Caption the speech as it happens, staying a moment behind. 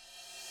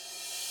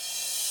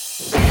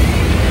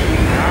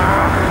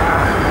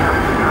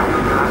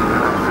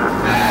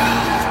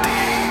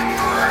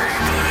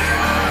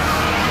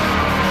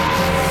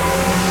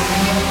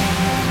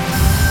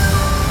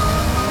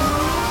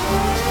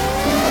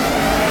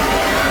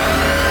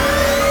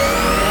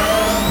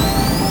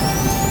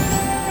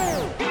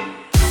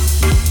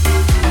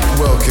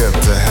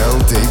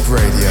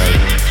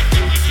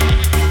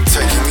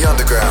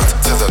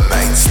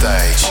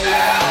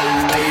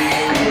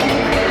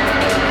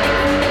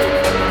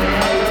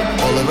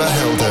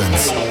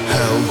It's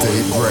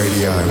Heldeep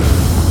Radio.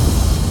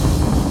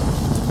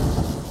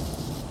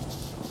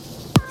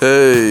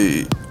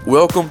 Hey,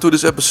 welcome to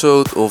this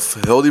episode of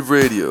Heldeep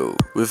Radio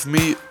with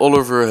me,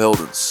 Oliver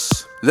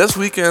Heldens. Last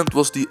weekend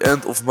was the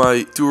end of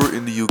my tour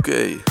in the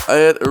UK. I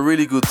had a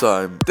really good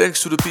time.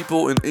 Thanks to the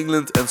people in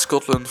England and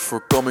Scotland for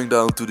coming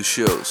down to the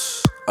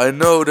shows. I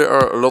know there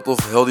are a lot of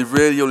Heldeep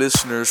Radio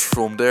listeners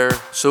from there,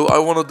 so I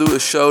want to do a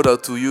shout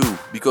out to you,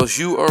 because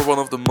you are one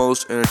of the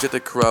most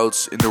energetic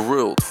crowds in the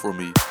world for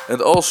me.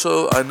 And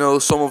also, I know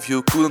some of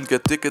you couldn't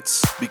get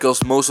tickets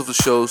because most of the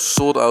shows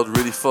sold out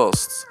really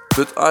fast.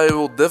 But I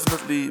will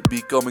definitely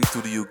be coming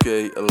to the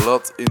UK a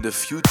lot in the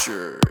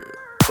future.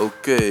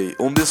 Okay,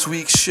 on this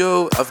week's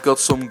show I've got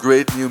some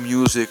great new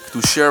music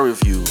to share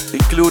with you,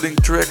 including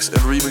tracks and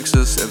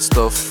remixes and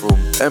stuff from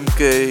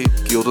MK,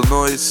 Kill the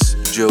Noise,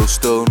 Joe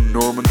Stone,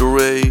 Norman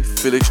Doray,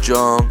 Felix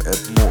John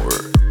and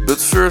more. But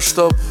first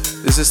up,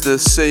 this is the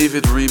Save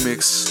It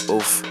remix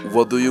of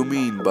What Do You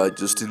Mean by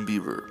Justin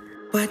Bieber.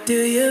 What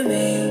do you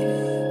mean?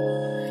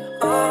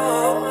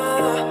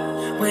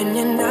 Oh, when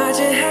you nod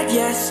your head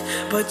yes,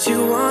 but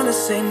you wanna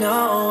say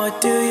no.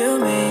 What do you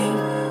mean?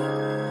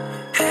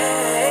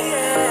 Hey,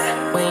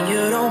 yeah. When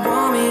you don't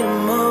want me to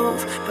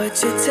move, but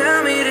you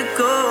tell me to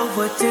go.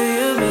 What do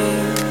you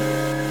mean?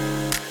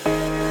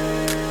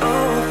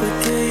 Oh, what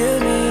do you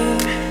mean?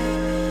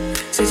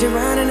 Said you're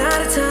running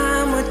out of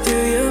time. What do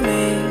you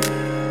mean?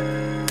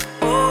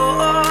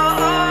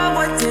 Oh,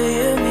 what do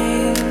you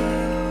mean?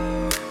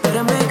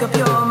 Better make up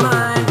your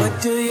mind. What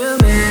do you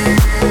mean?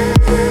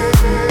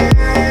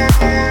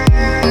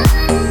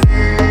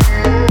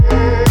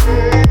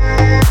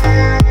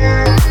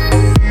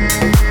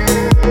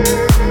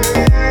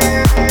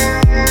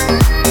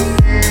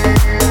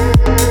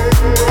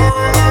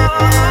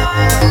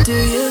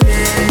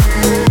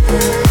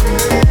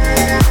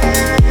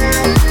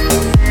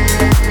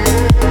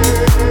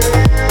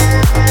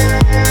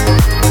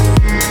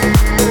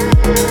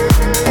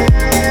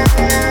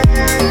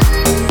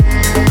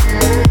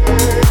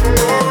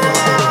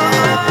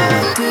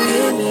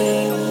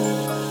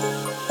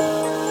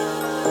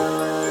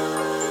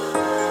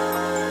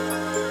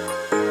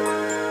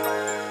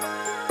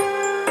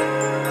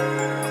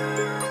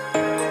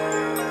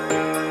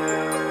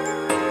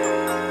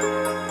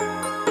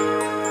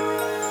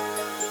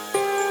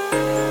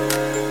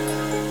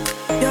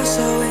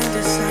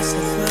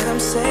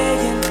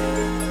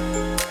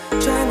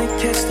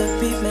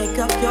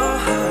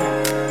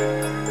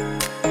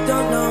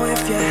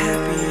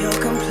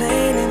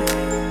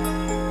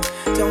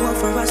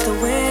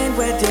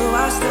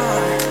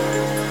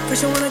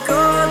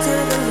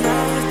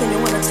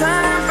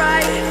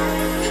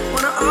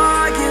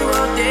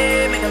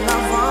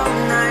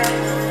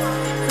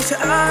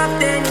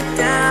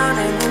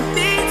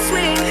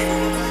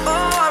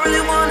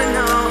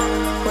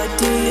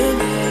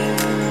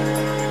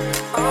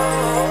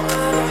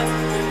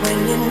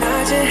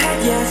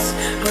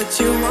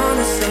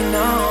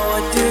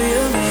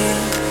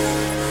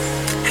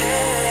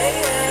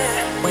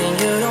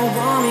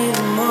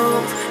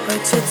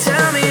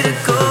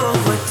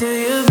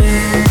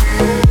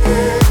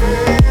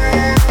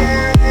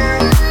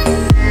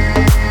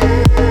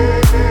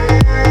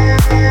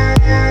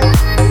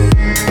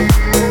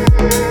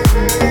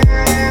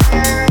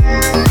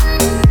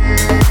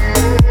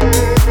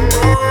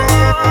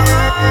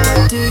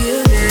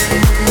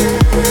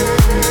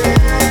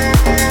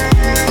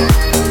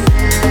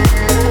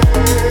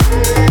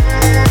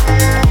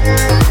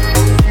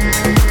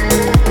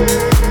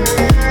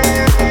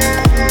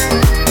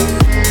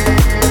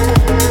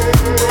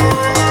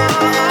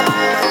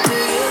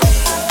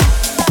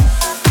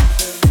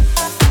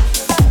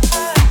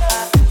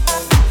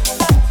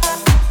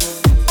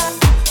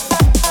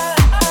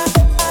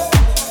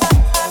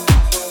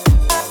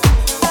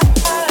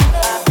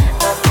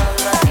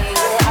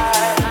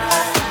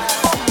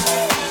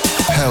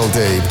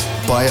 Heldeep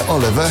by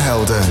Oliver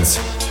Heldens.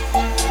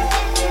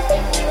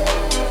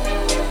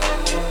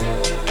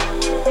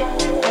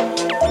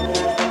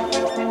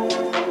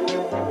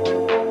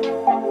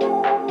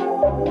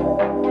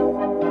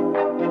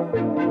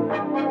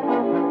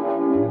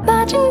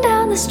 Marching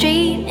down the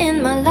street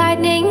in my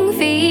lightning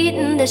feet,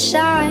 and the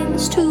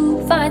shine's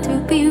too fine to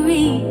be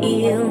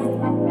real.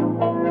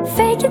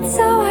 Fake it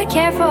so I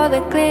care for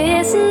the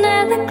glisten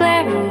and the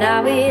glare, and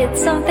now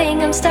it's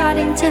something I'm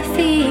starting to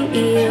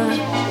feel.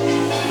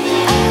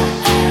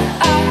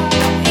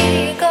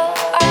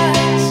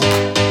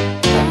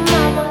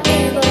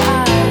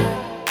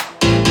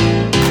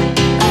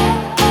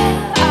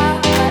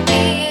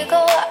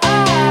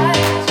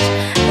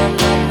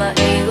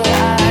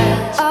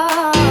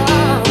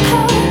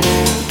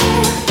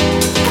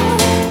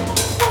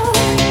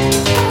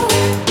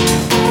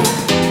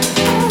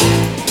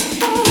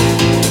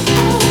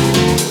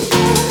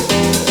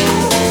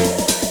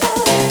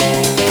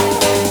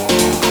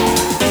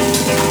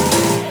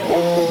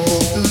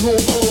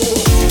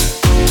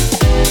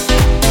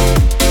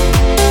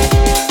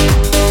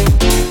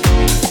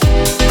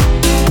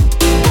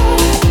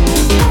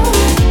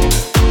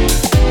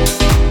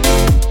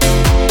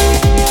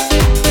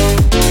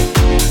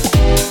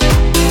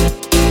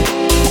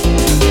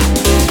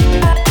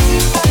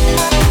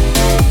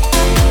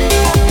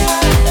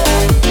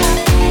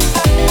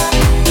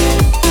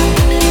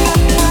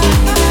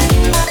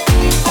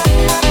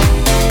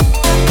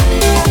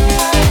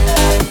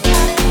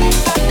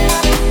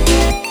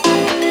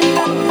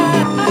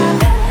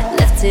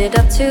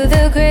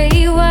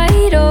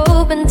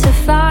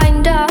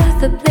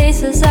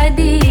 places I'd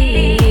be.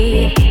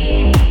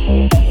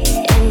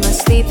 In my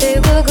sleep they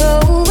were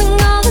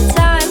growing all the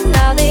time.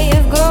 Now they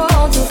have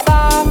grown too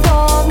far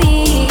for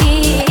me.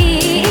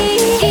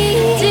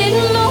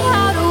 Didn't know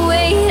how to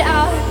wait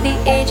out the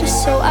ages,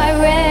 so I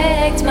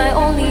wrecked my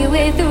only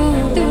way through.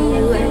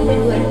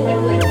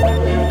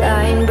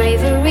 Blind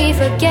bravery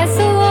forgets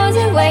the wars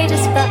and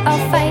wages, but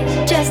I'll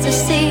fight just to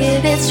see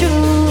if it's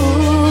true.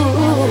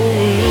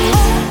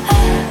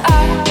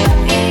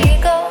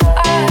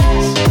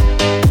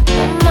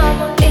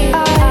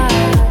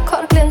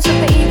 Caught a glimpse of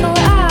her evil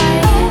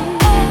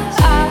eyes.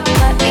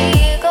 My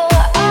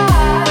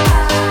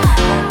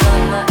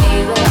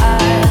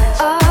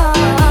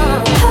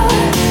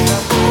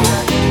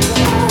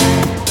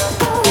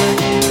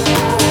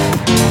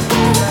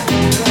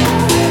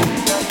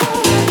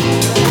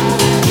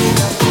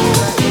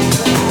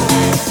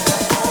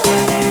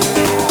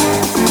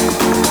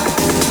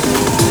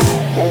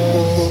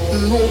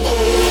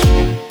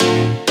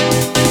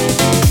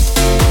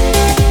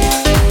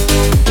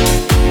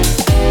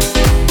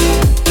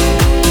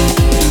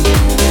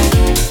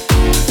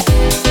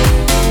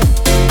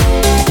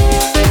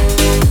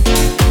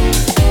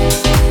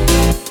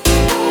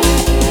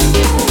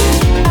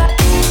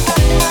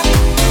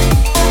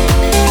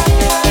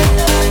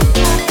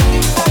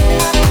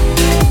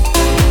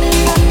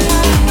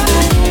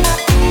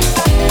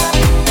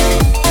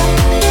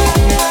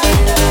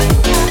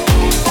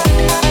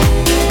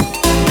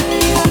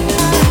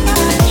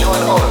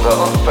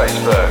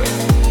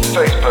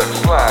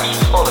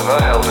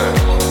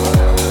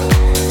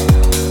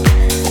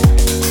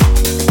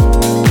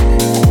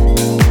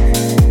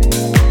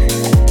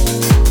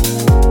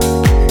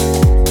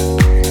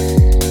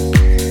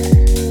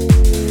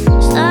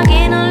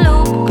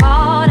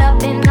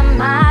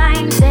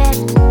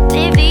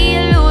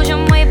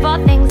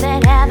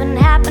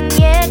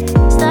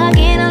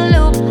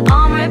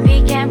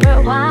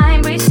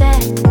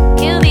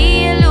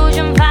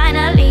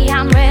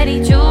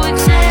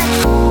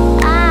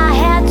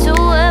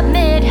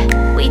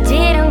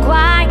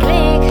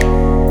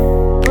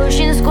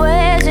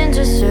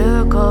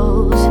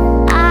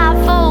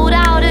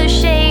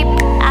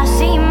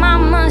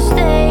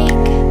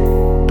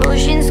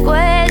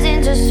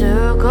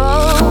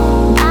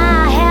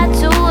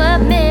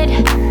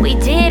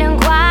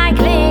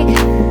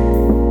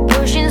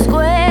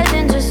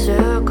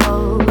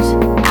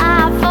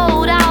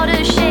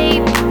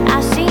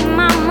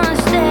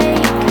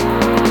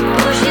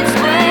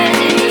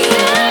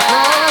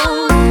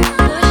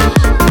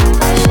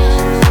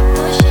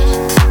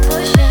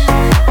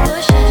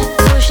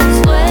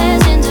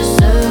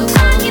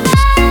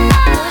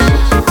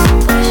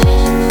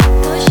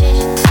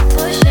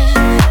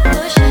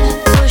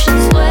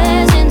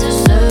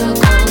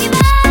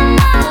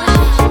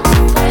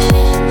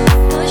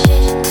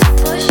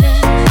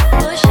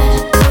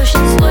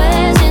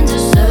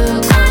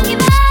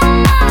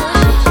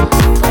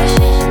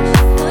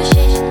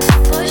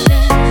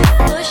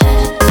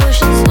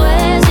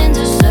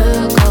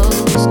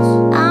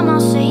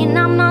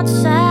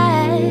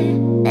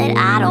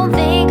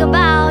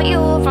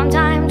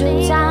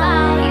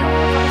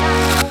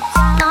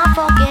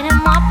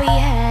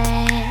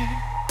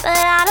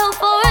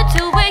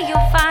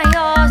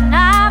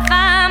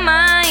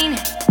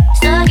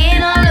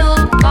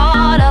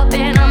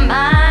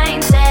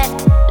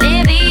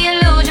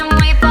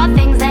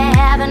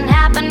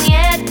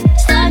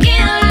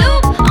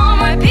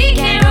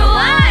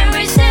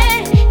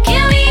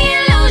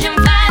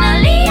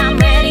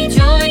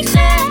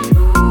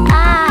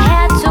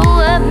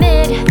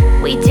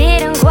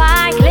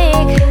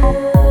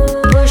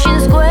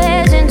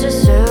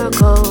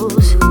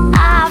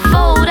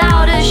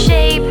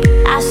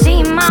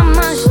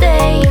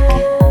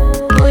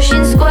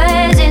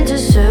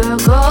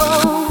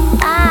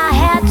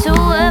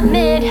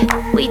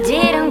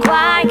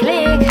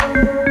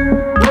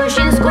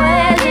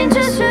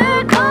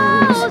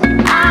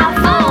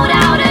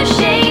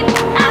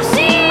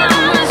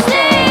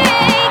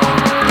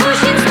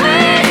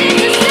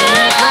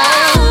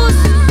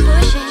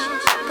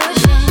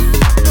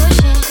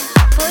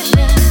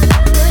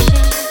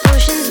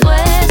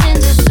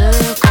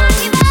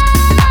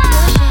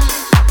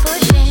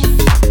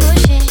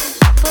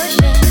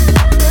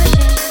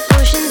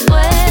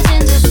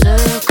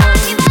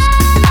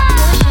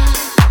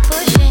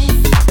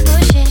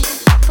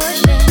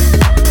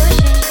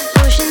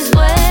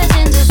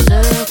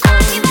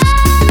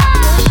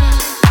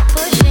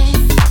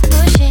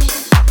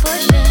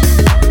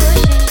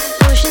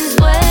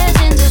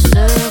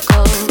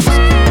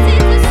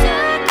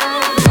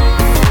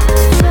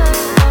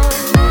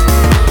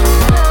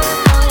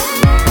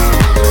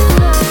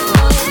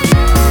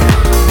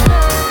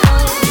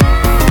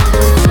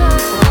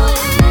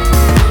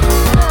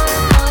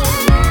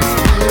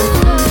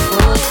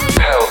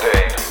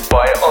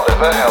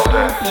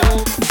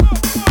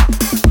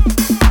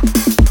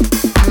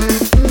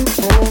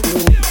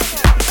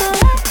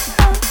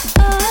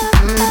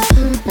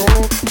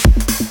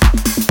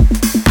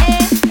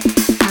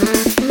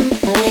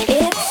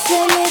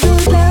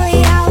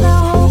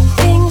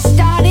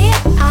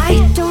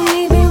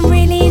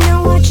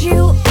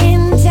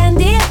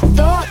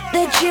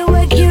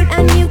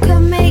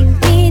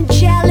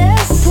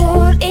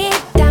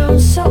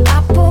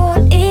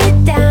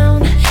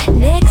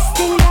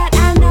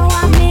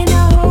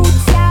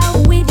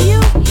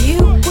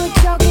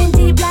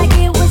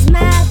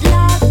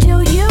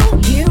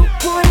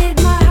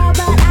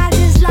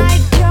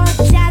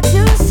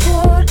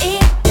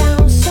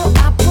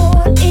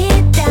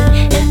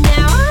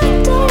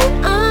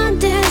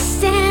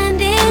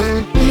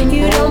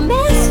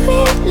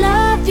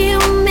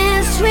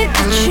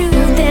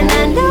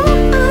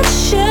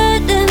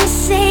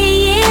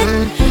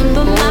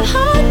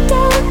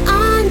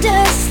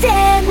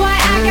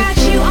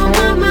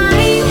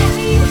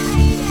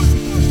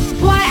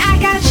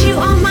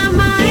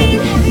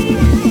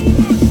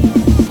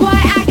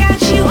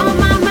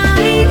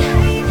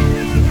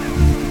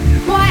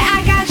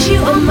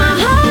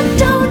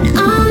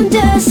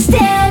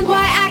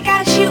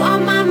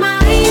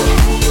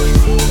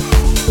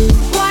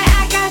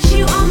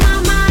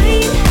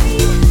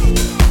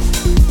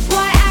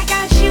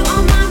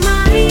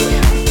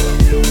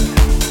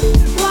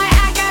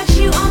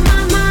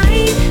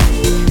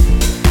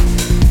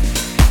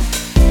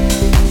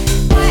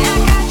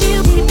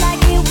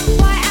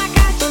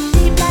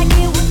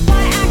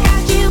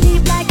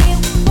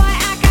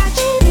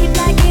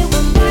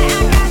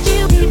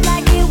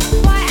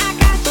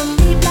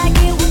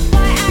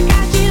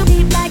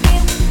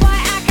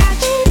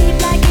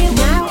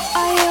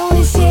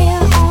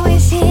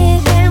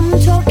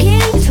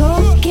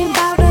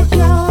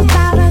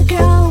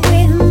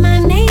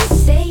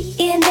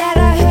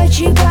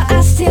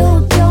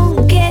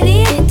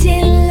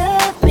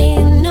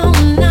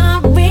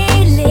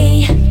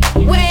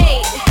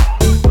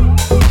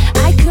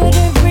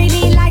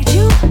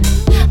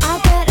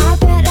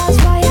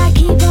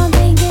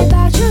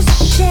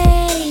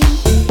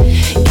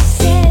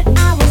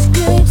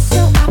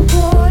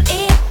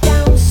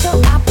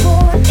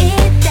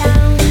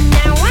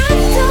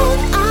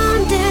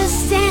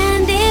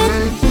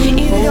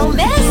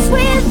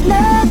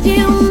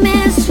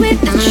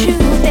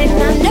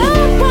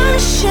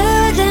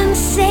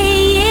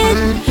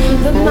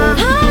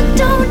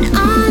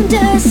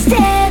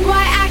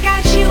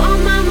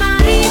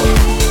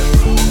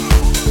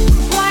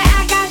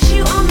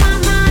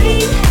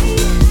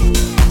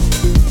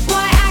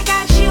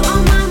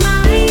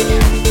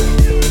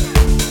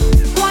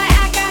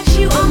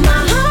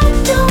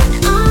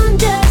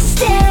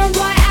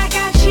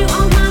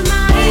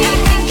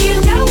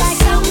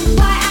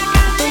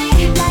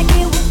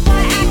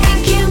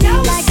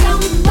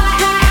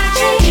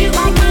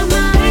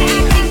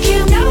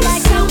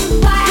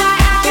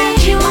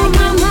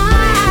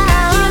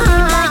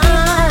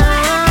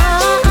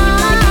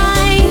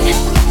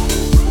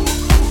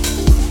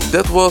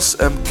That was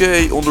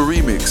MK on the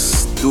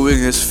remix, doing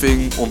his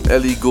thing on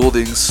Ellie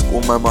Goulding's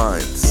On My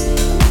Mind.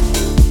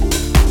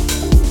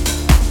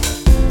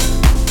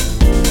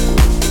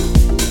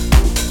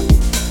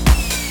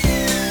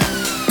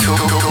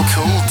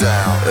 Cool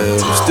down.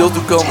 Still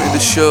to come in the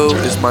show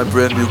is my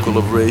brand new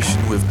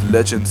collaboration with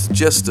legend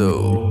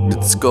Chesto.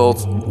 It's called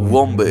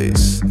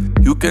Wombase.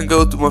 You can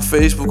go to my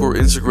Facebook or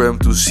Instagram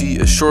to see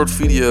a short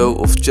video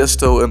of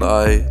Chesto and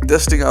I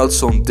testing out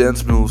some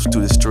dance moves to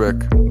this track.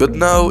 But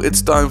now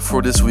it's time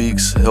for this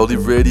week's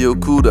Heldeep Radio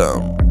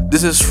cooldown.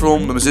 This is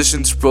from the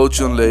musician's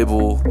Protean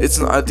label. It's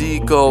an ID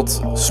called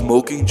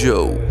Smoking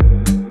Joe.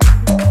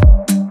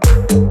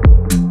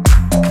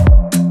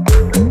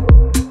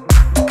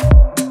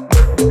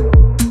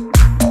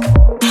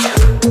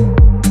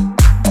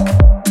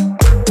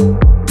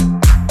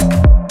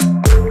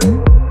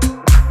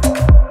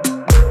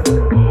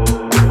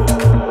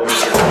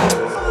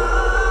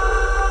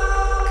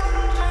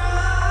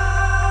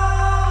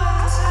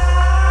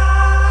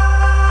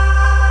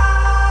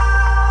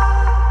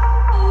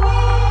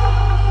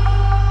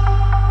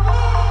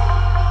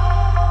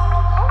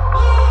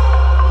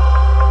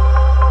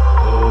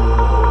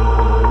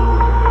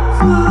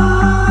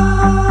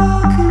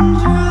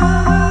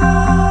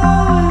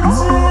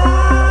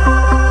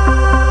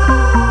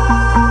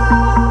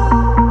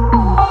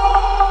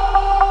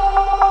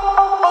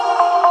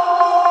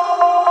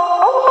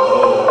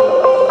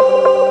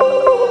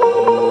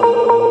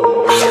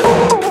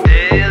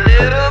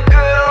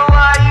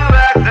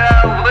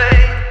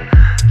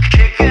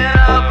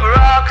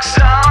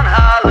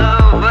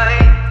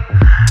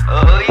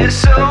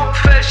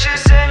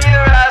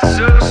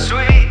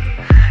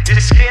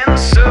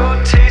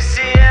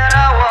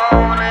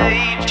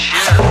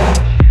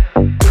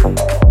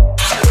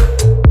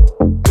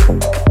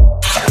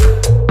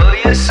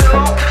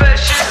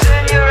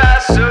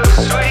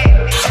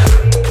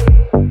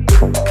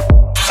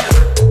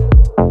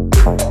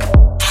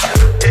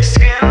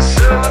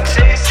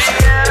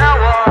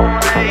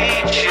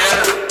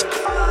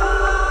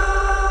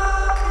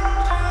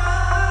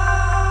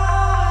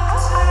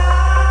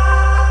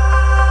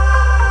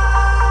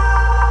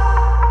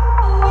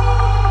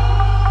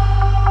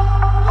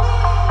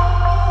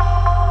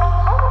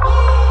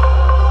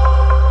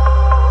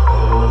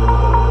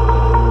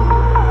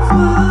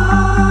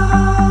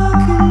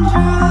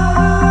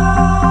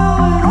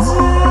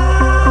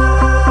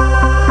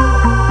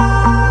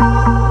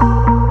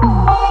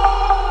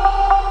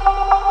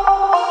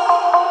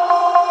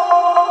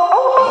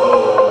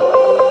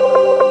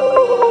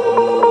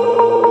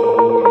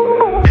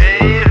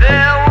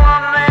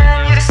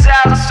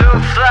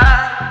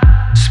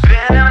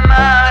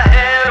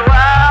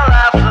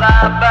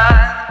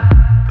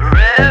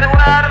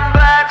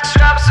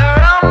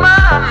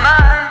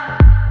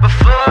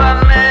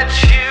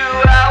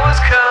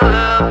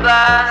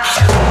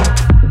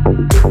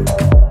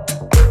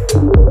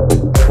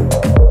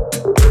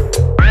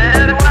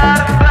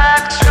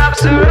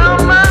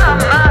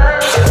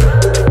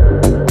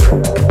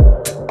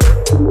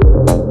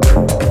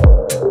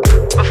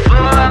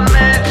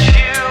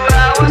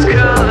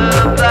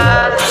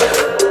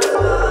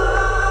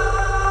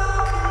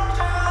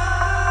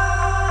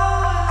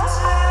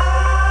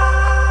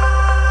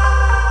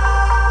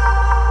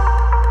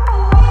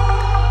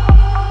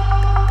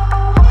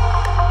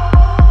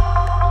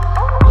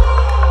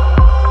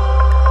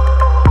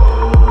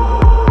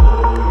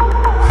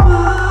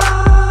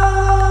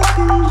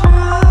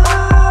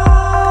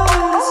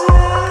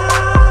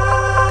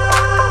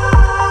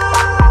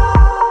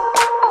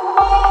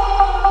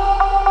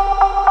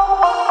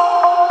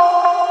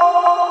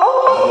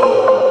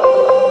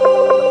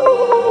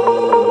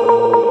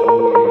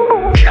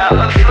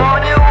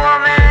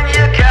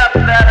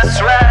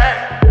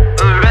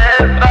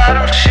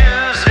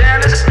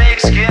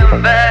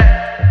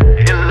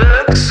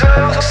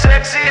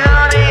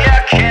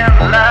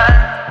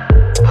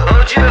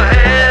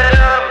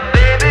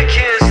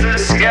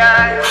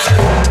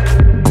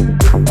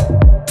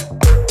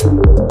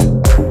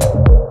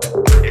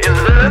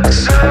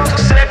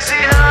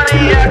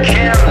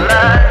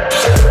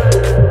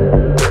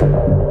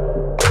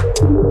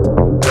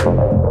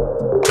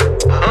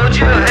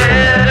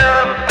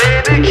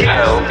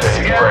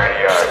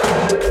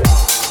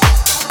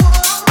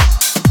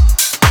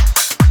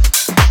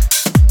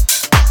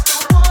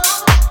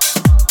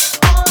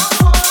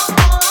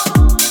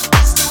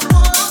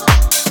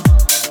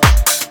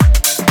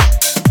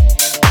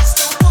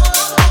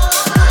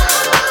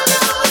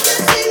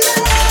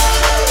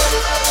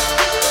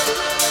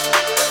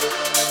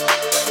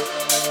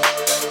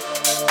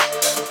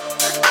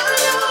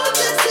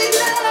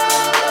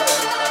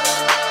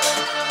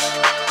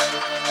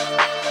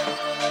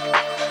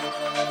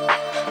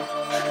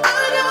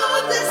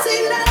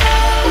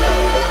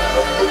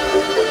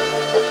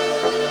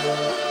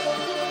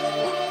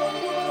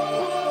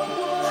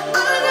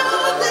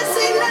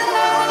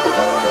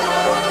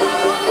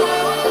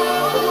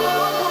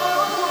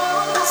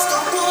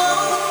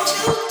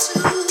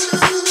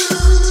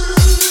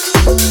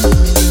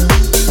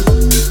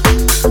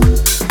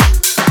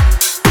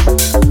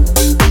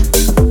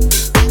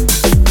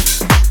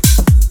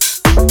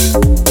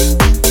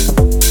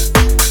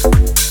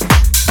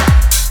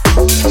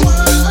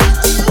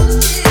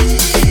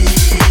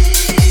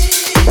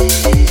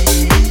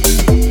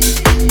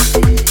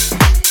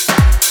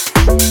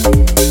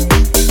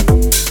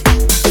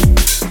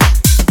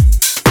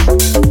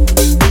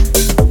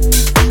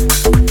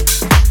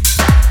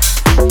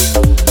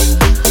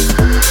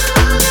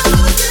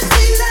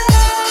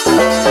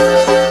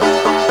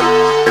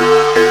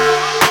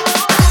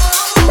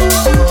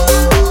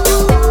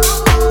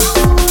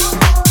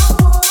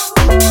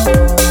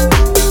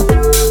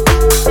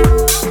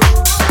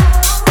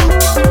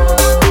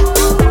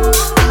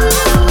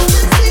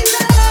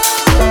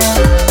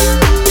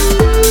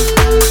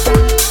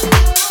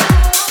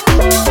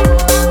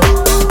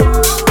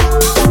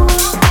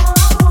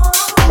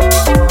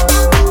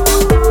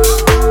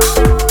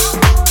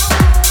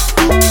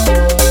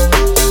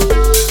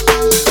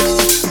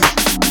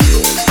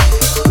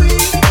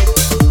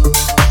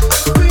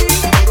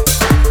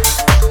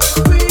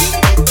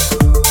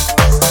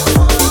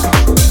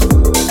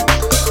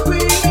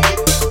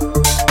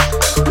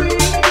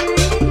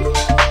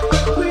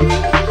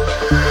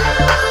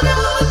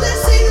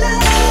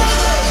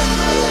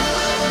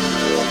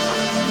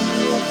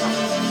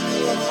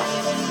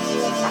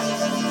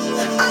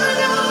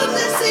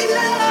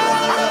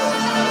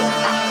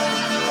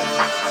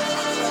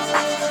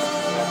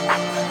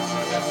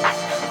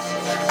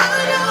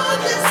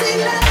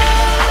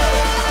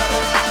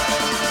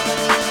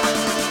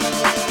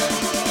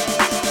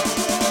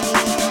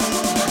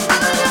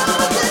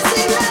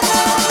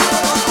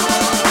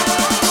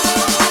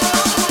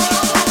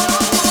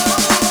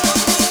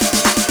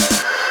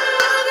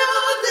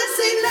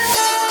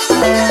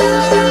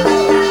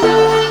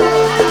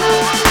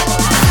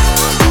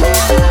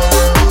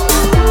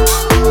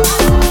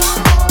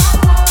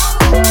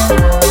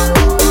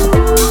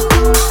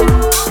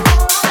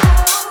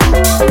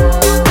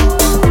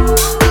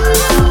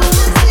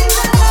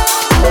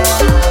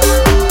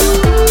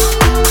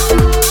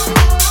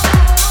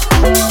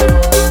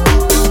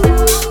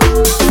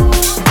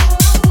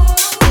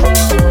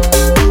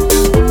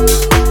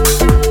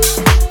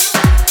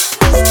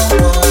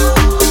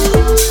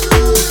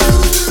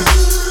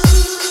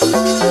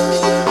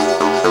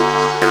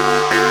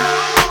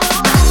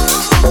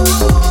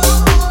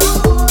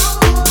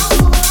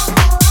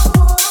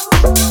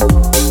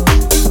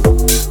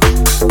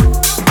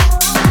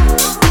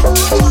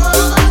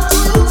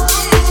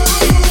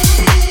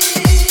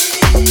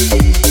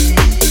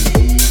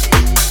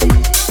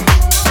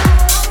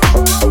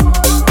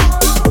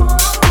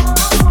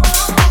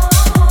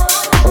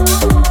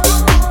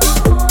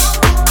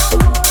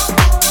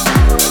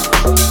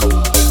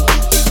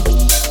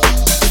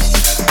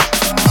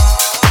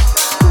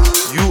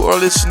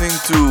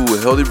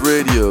 Heldeep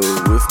Radio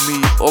with me,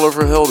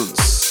 Oliver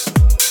Heldens.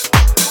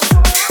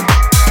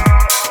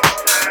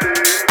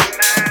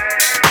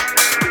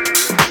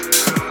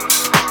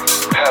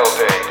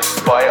 Heldeep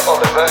by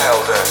Oliver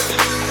Heldens.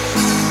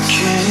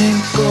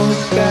 Can't go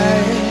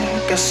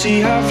back. I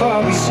see how far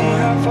we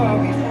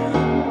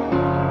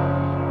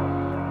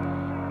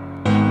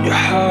Your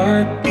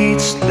heart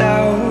beats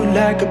loud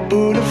like a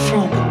bullet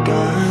from a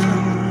gun.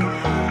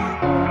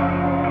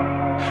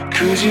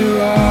 'Cause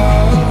you're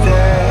all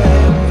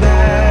that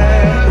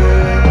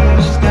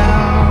matters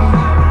now.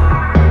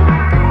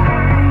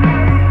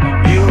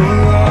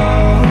 You're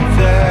all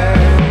that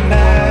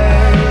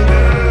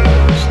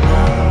matters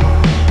now.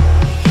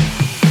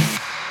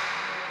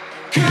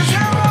 'Cause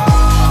you're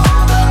all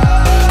that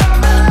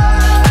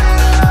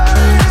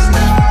matters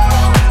now.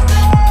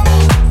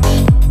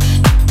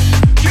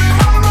 You're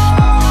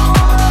all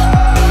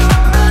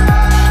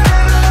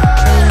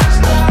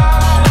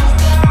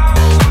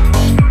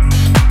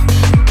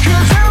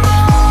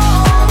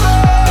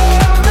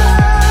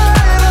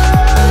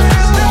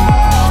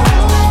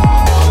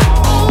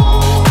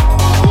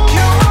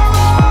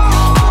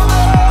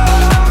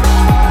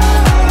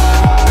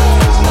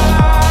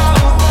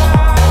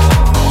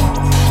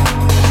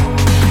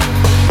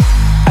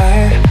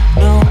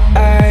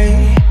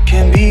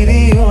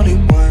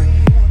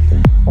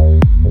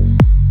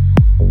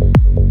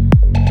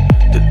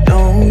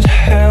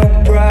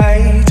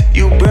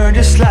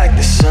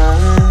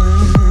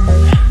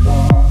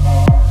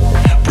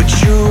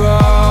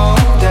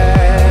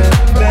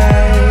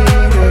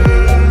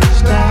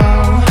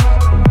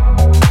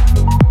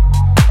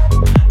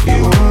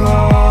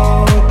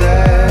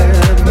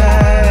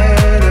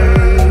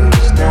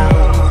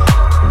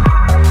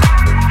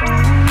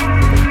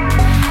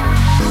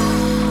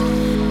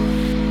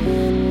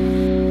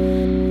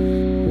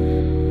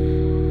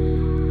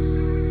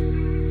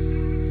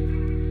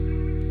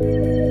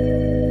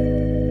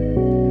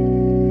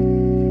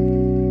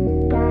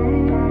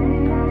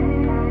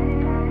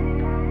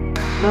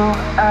No,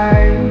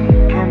 I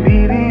can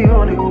be the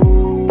only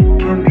one.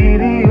 Can be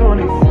the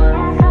only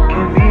one.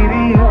 Can be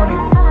the only.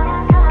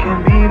 Can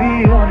be the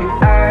only.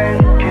 I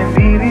can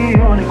be the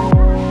only.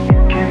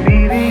 Can be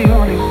the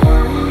only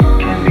one.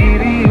 Can be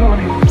the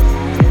only.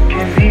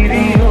 Can be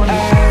the only.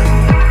 I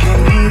can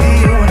be the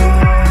only.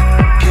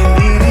 Can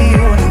be the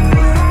only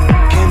one.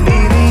 Can be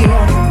the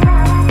only.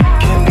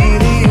 Can be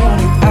the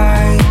only.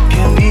 I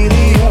can be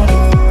the only.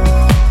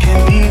 Can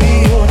be the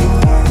only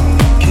one.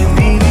 Can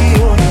be the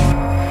only.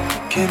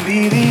 Can be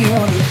the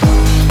only one.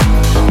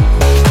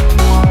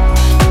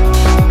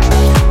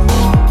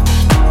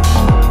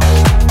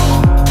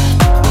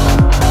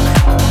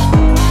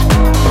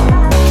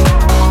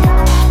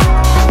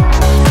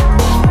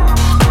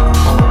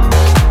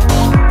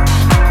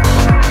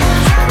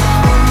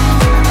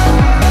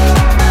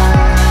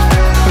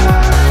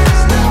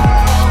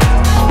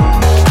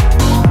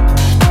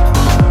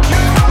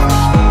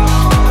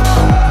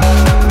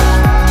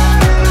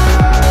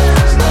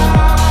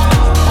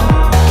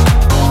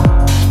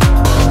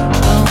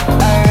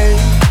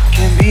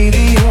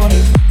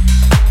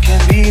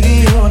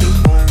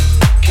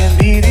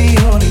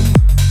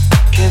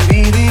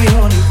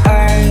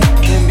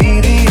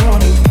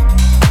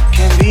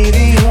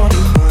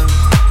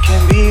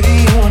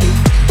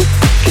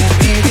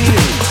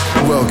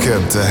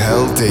 Welcome to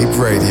Heldeep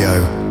Radio.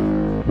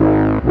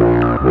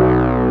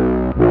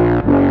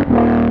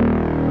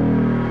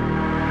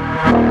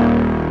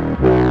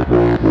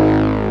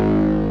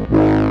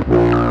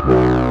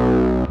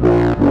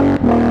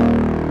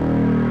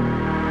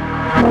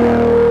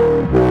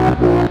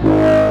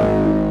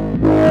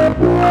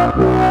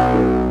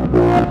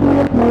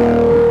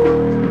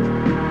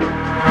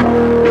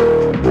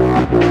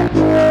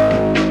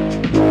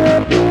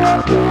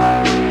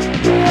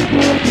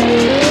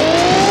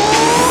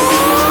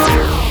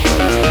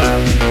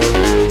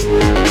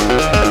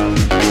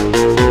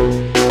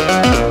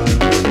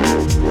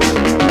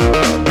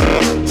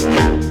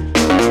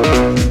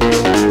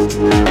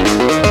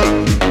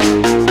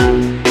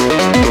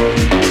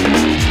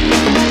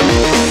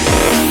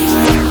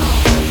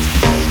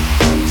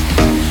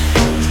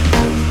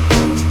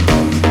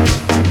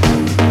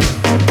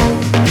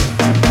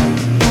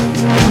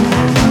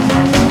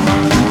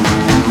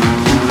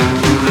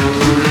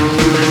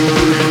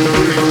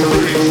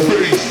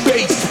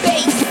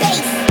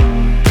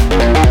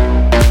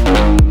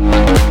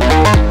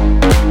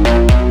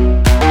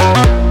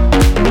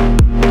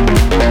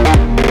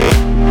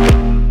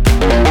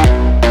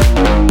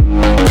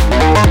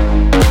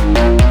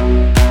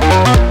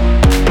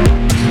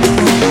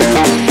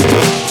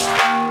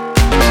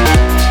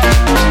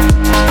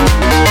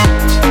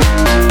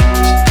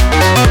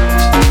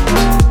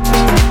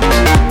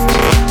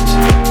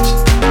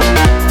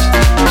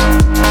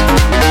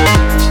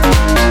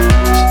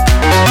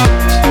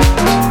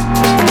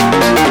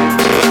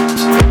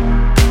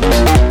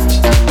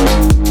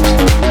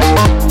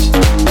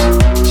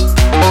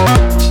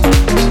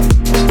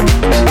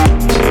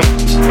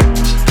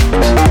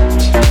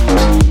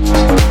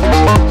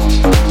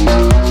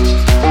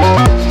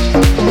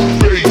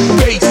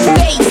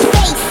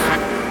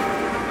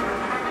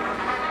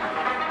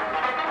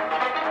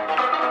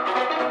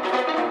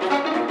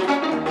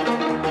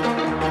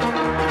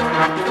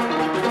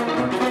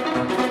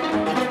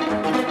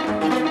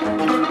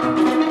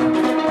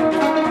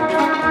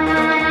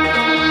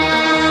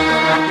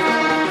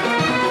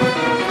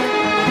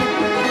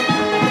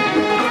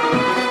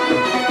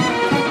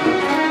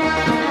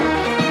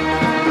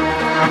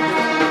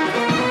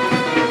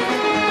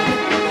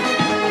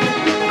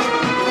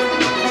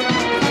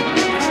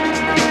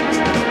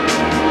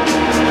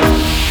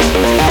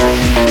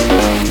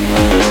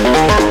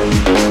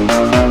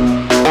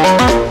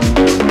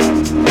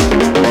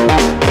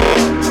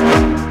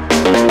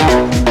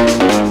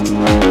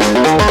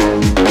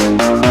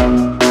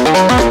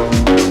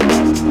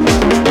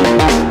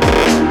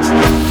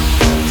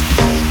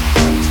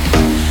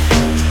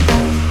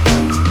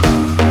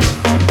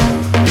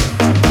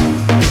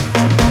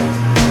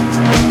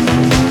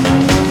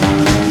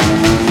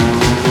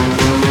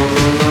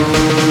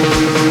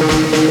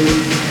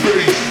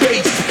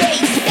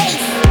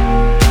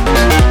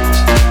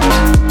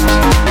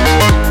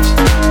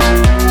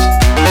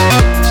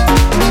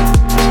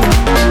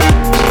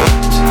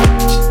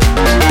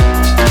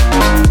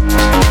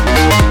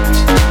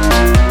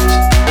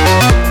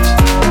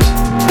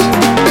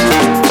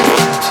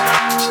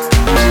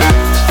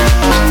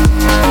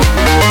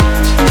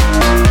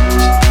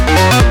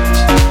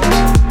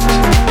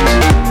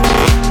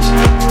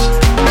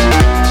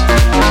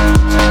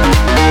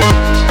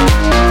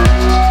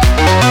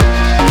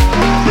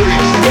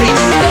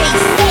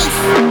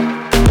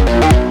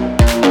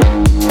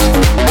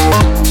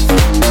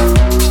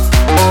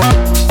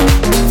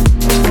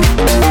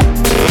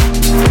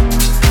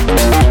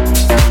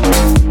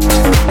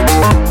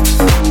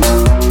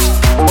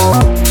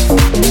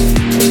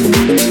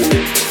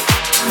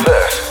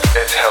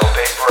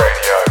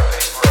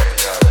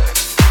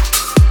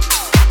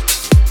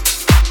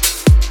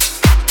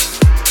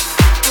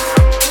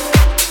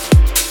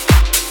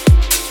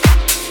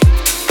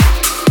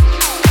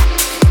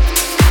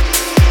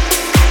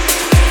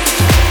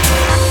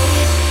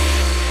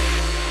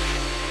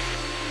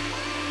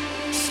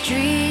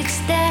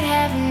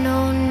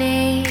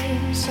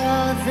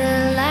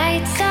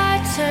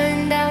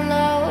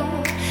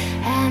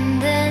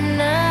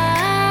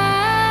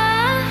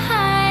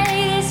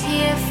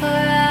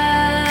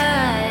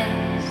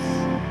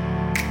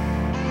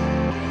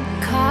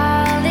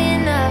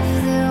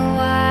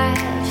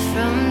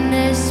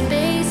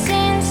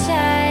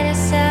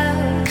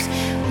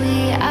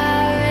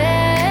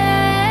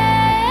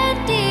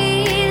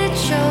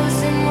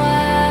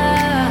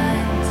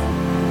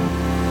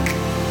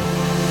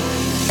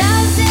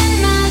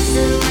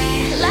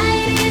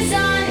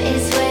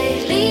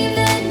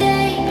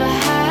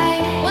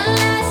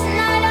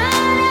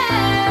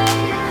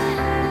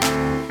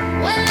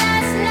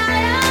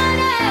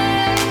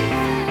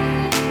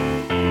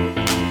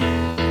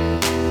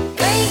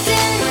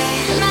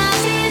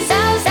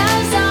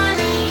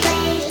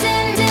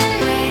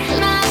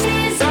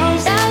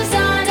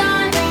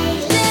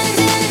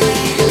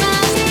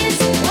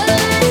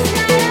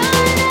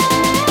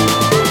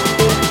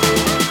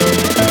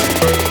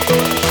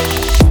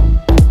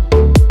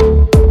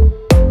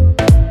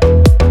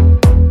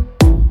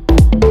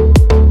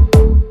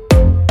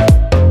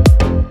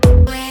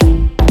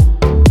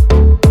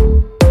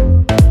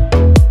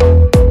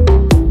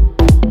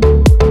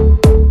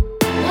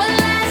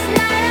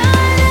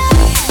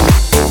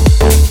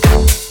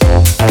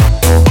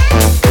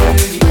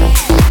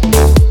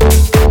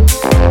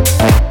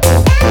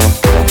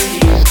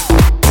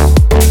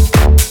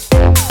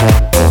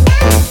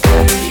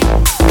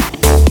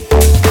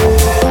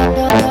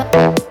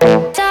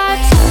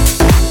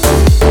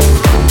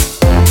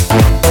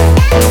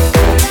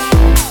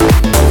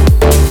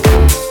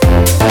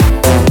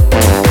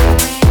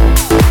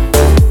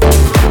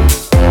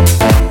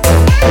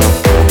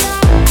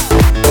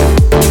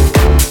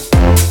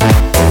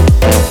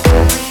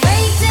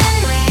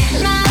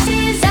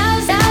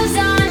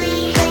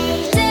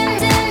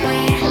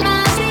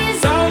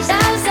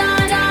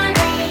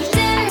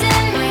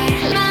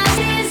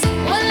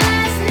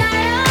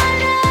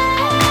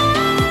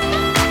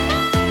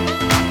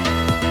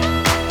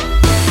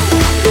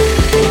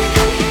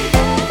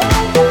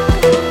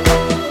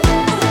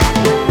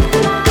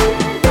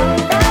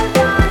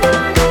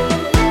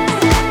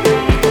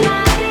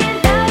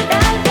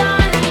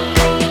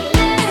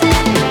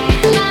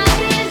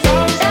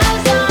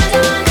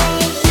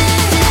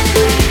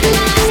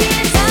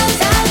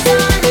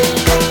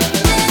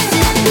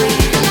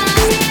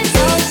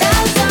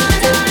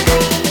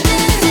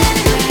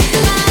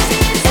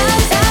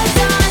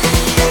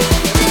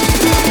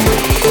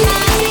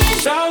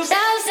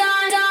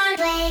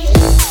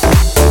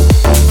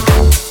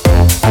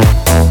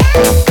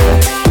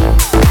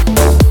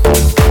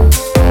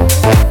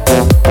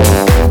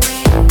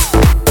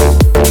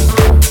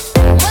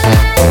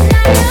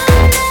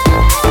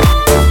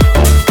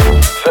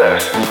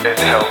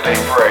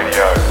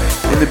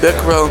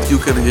 background you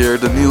can hear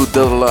the new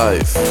Dead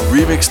Alive,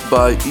 remixed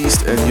by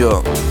East and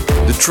Young.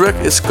 The track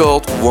is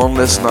called One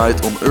Last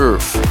Night on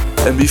Earth.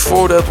 And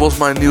before that was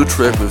my new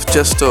track with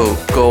Chesto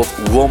called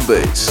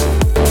Wombase.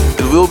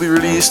 It will be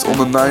released on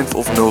the 9th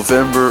of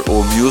November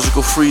on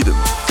Musical Freedom.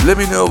 Let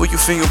me know what you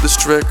think of this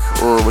track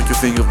or what you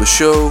think of the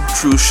show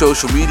through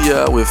social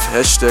media with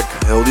hashtag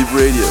Heldeep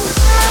Radio.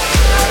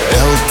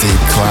 Heldeep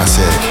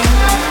Classic.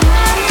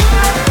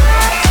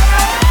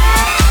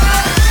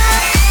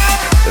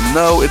 And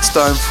now it's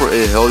time for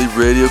a Heldeep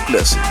Radio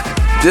Classic.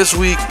 This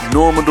week,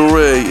 Norman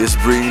Doray is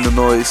bringing the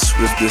noise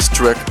with this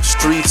track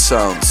Street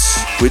Sounds,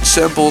 which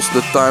samples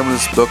the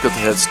timeless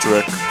Bucketheads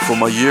track from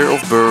my year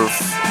of birth,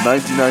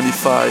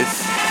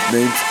 1995,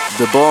 named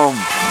The Bomb.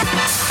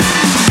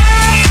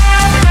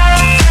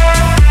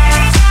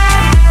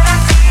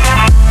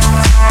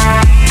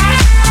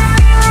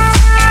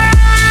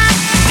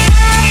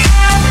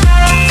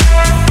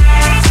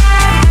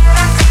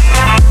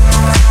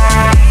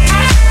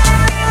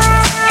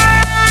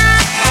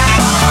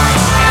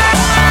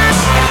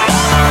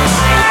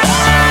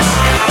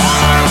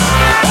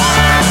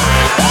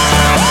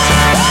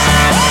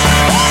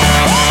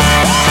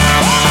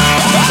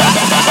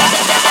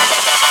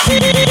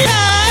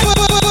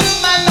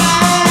 My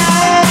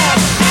life.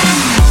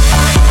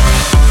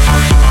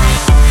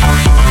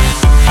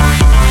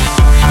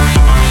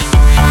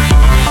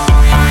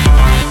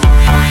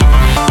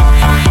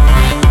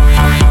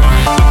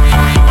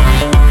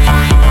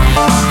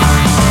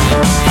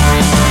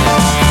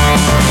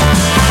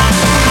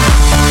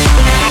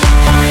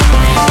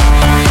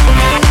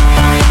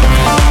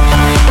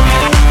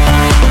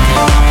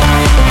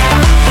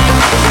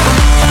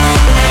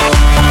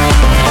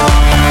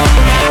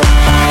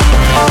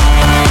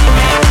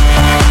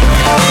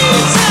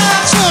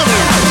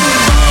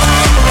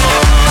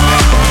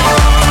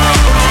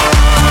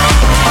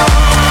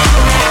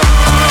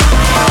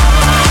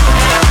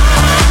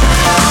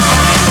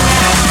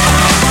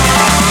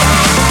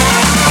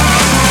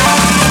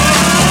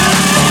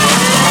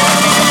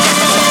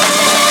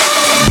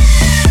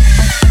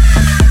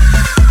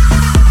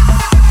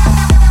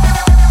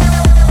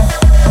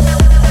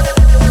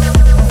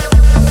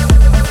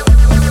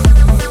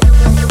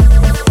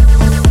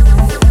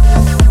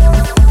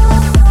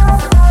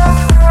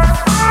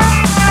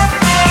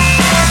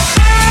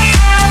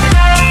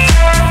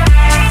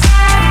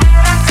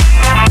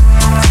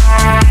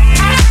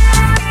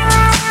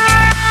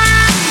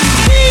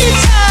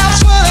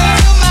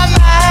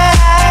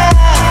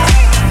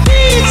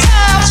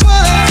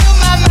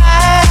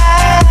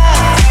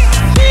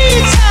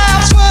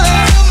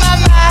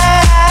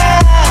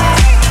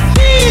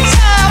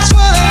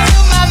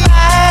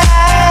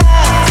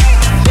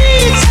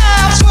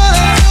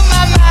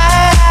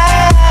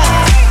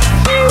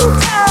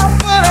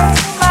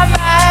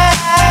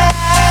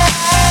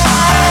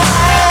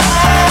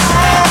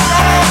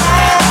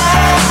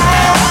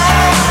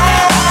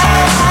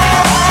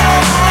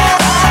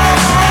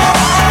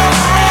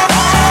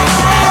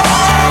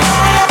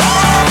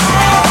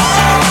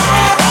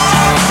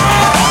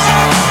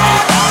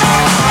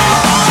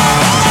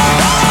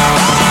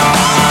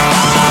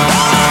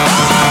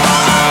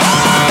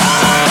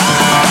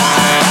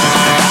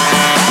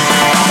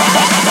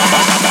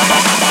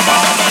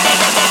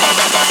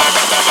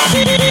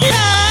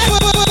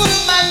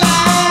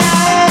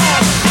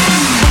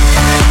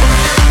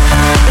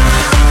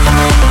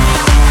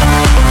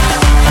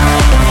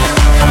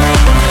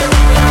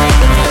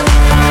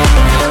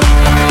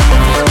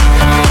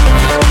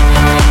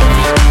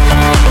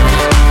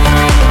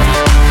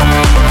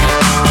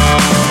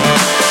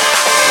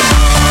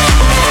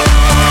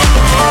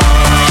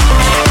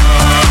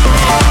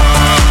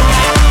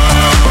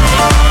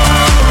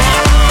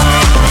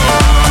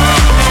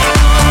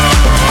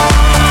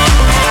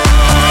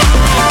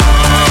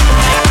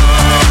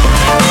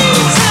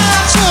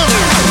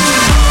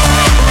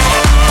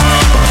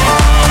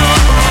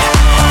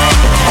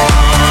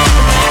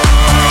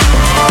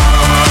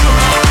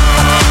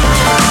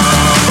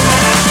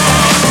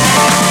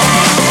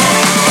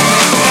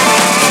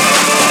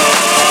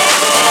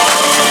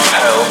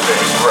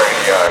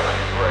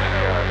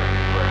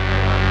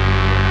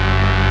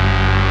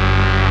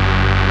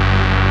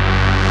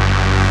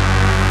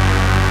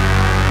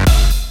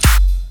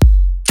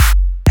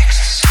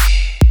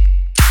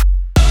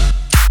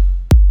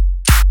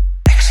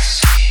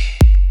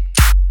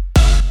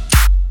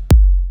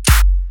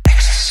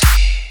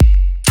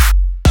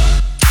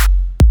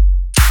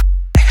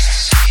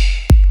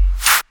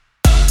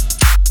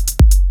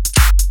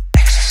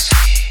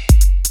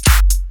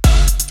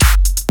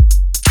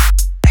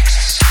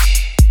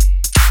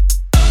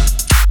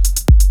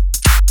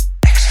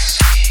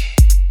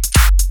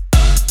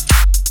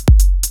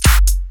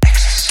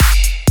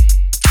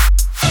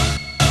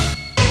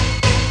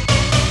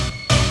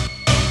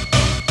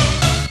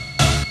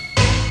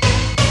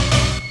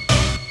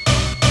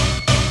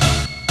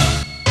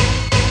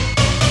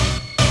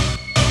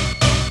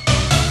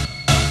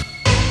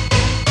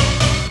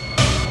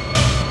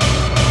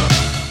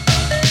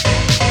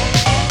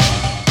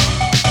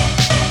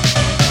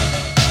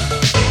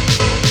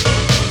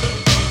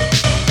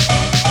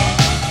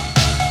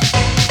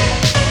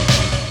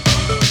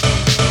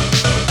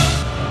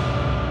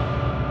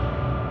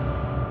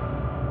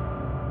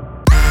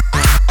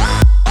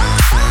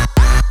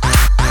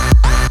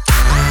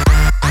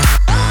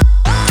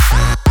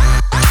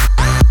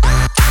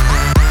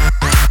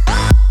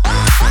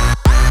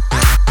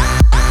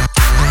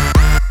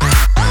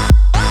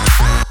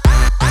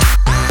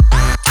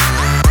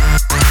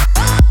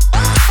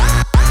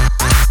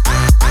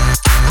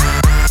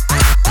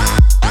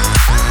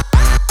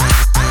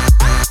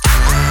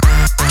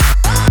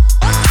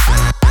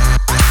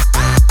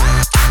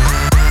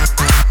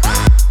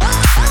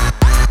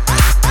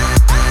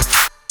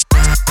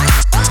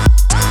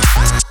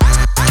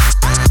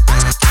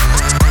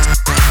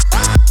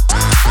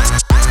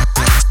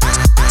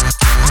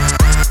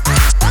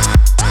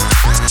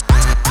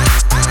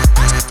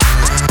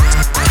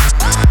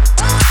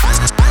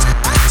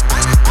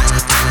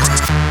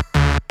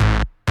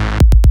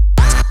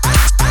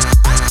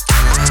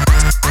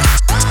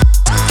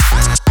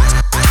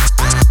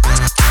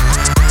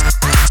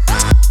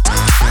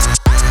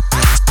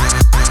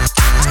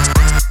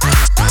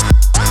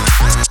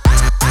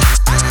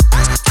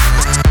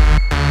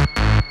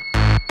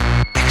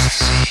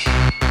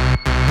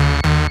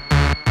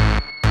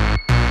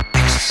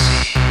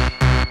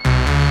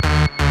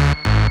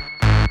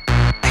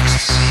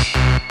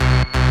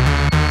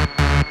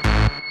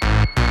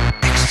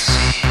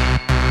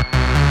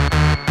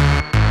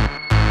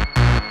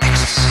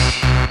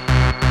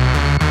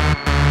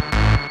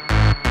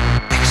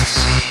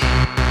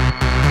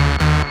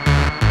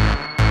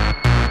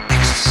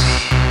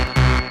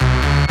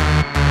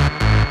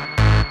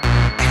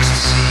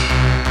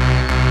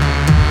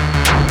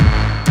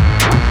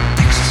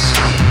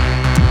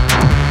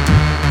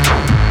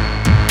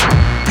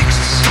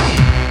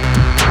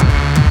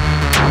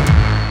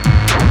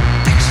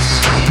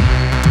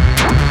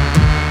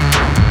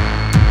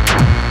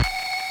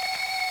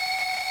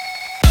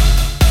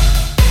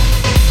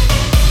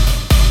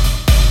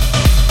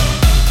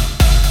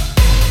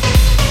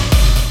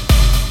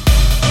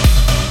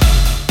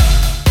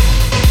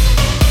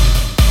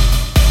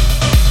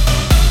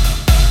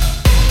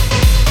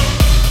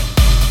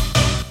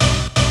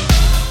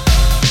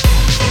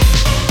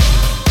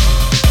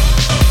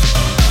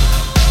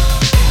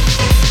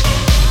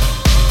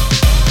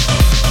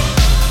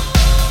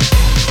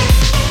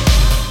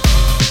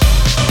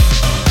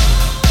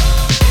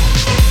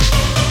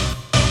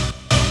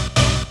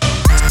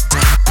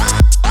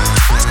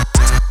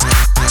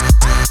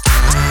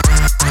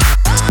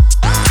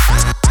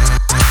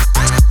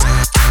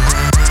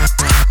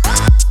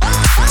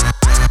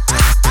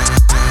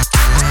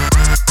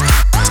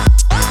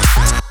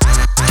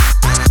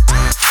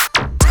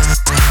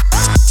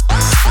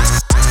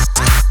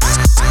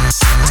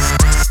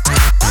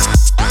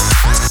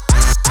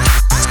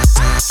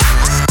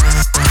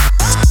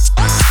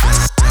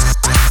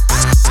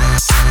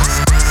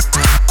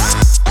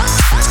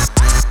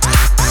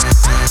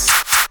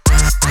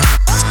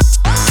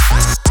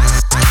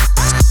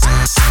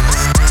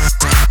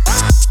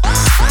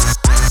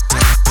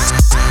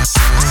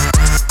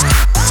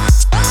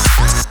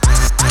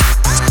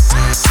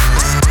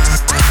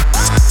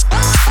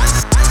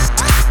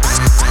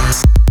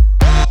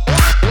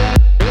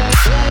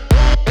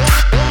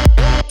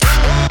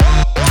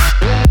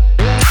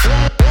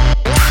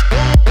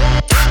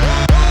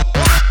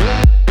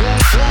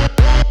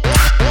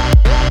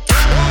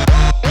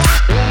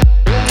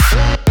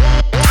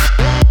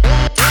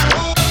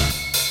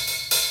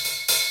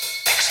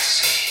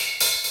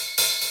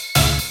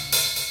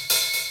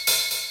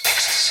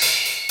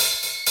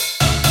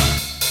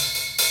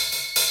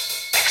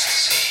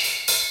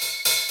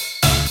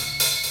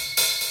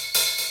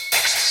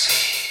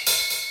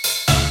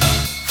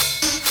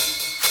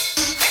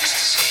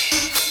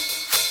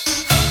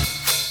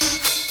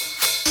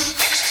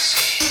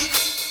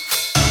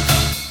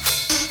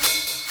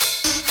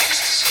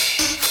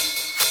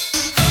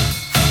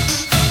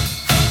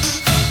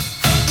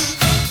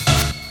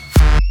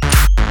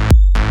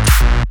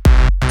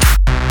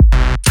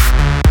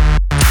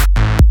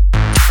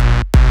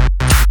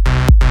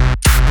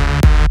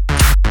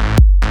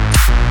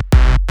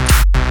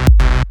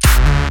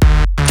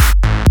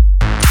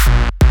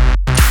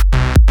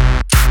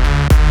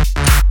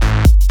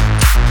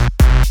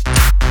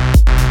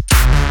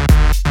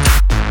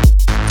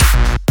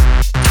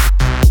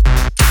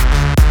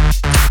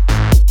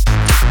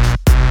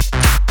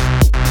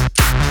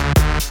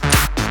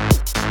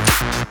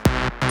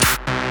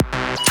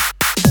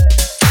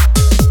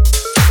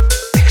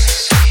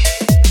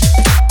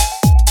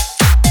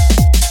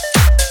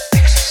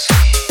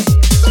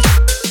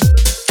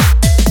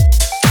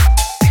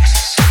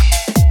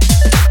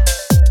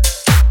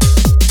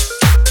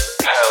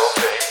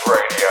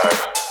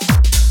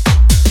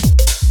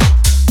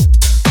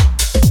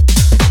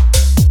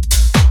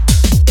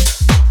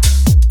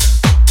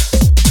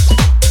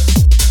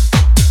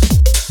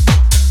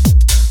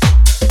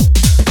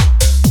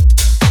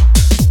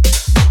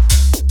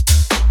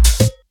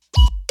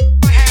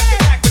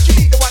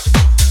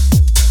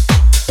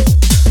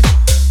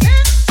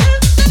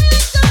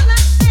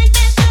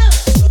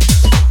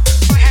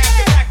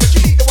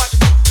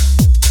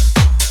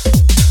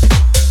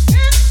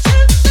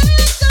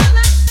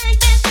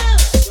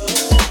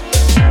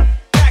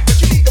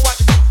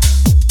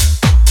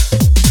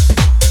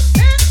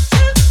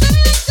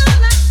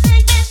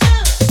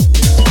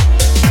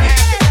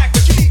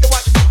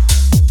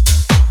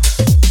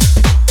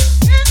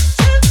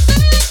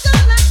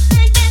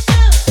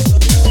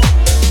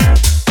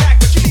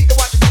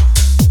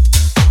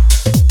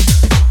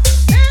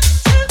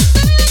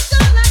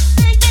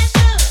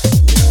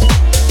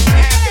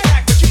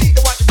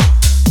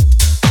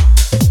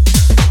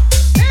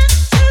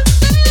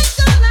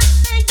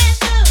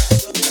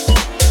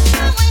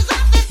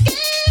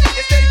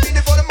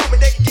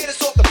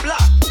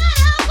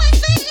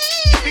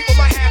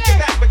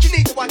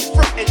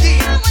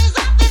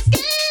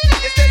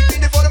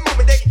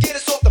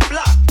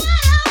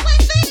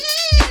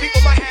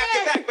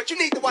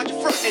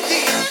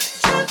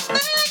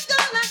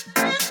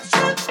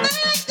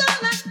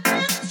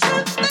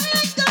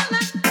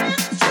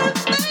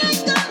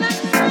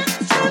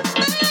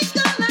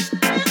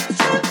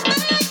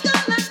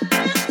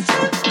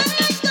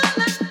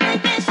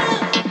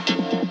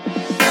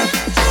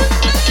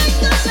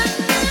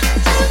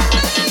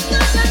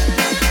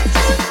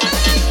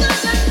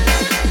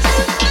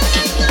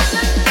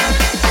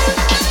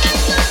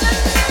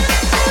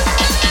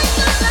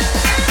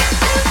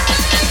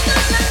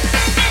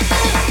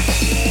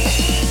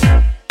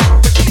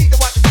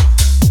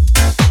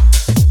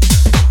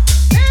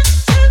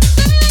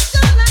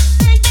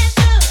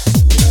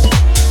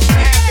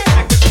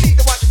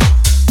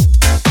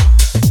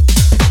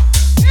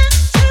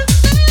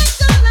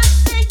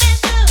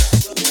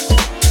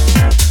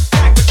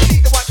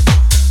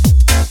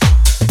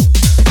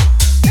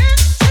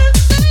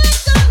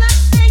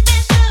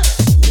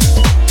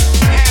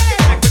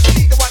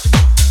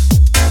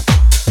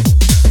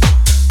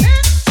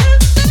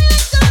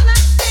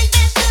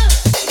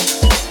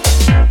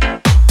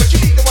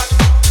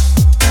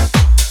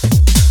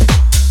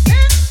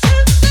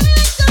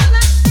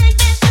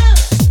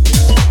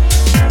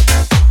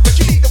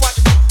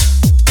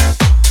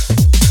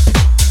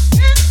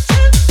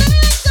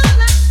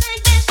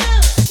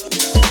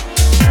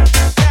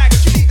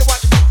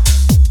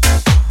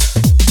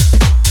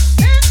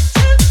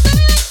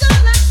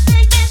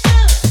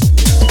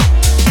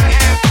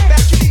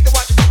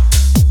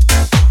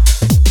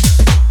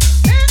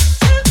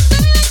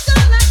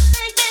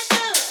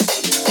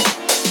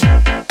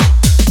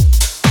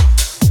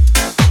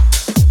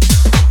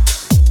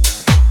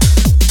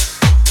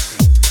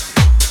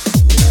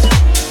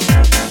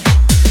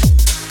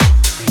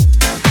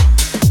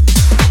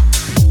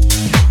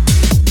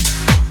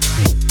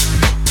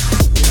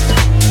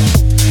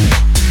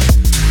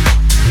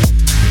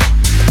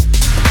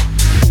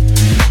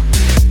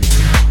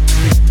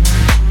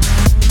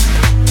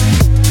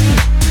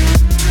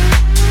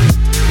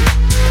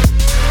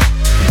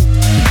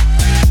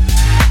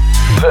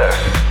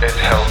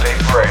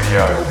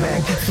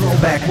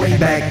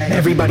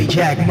 Everybody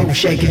jack, move,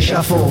 shake and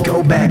shuffle.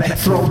 Go back,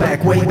 throw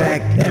back, way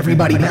back.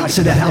 Everybody bounce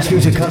to the house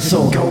music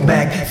hustle. Go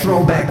back,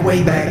 throw back,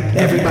 way back.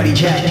 Everybody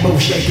jack,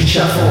 move, shake and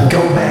shuffle.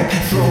 Go back,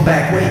 throw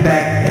back, way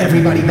back.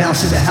 Everybody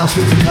bounce to the house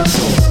music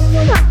hustle.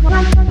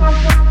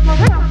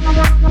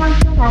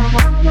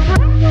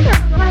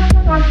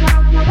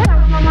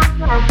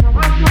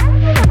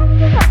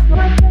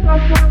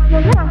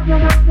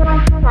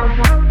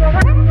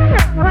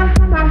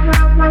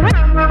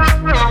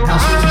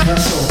 House music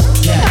hustle,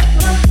 yeah.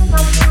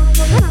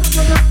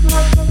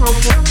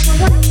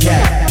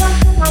 Yeah.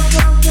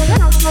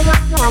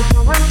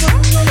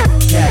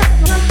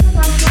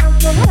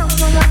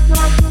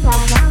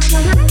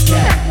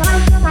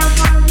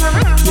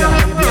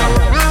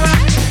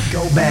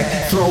 Go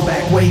back, throw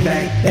back, way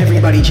back,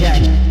 everybody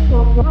jack.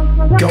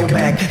 Go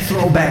back,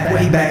 throw back,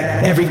 way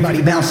back,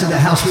 everybody bounce to the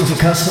house music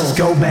hustle.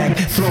 Go back,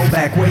 throw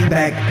back, way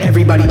back,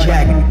 everybody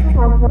jack.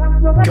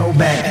 Go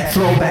back,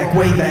 throw back,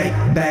 way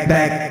back, back,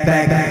 back,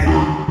 back,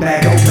 back,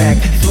 back. Go back,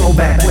 throw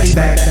back, way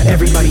back,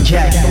 everybody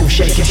jack, move,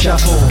 shake and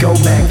shuffle. Go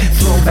back,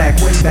 throw back,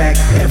 way back,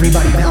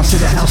 everybody bounce to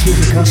the house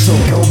music hustle.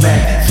 Go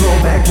back, throw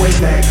back, way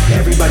back,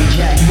 everybody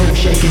jack, move,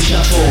 shake and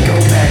shuffle. Go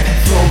back,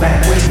 throw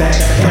back, way back,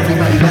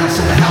 everybody bounce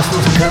to the house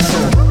music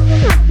hustle.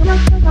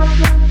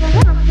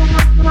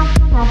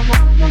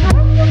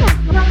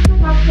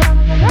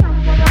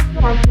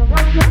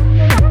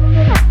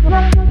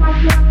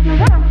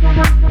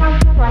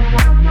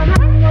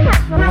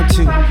 One,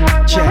 two,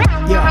 check,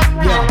 yeah,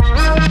 yeah.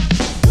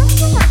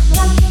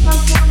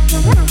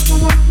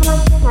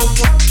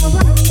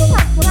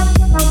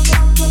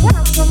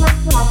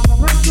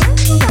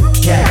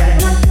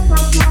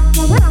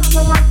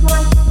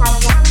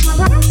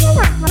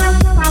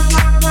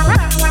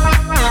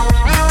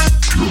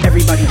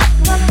 Everybody.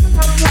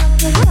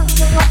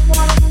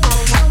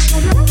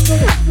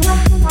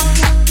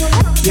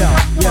 Yeah,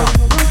 yeah.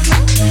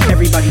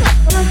 Everybody.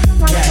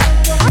 Yeah.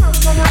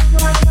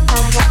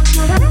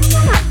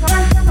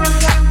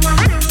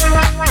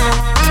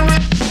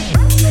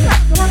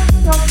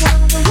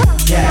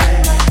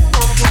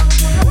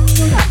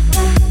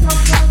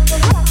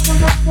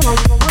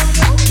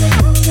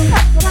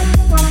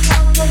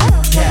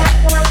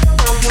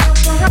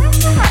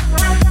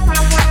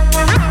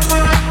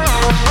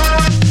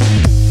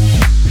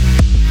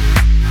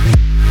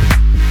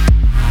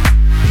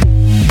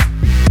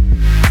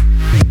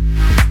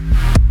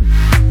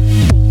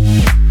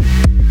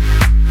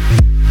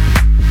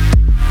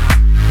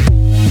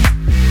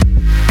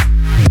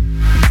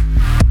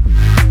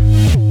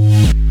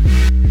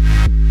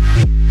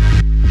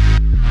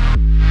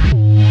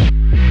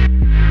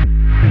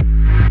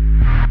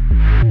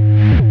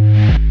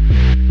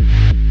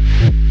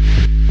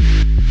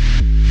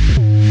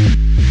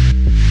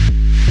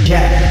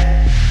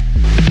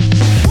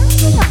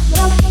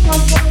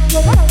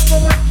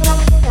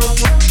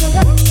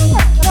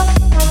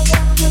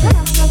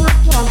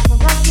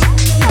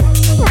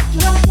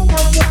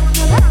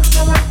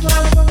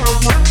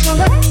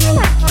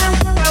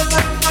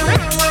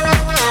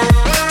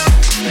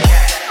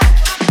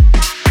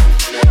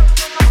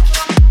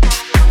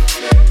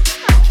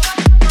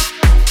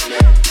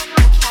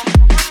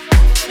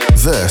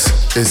 This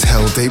is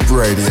Heldeep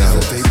Radio.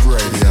 Heldeep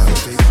Radio.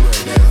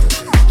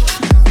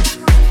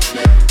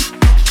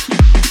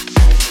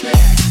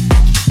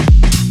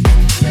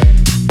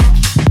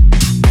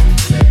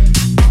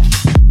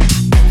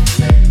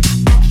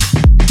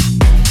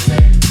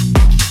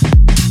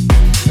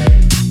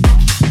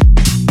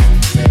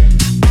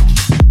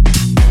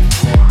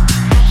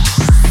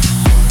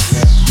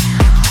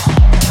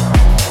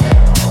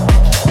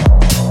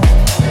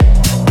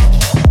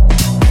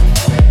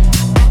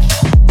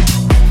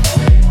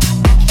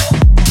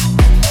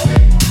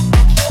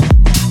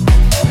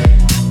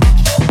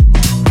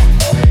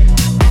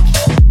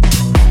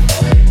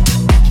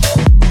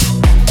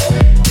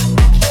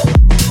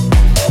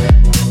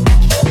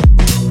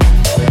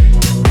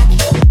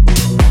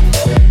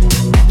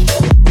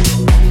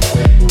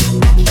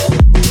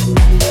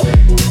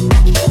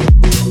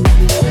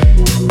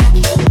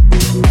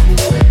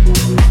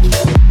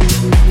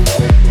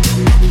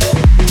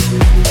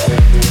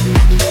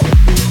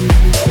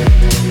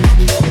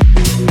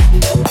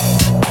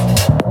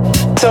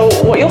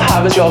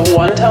 Is you'll have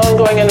one tone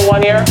going into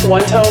one ear,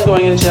 one tone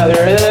going into the other,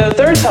 and then the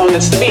third tone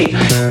is the beat.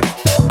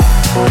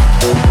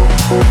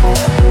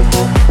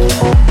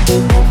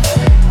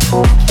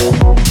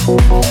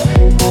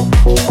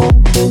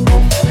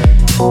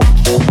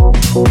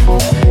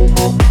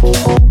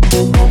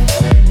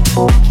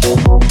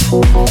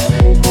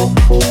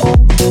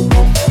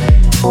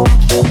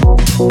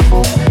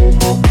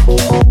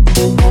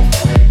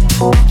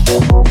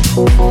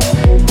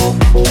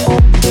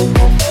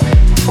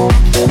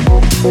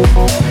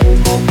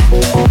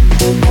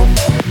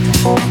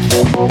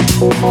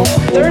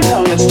 Third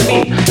tone is the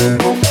beat.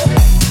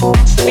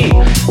 It's the beat.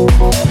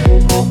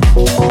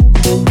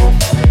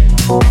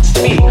 It's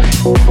the beat.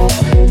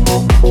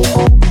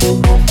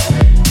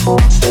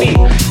 It's the beat.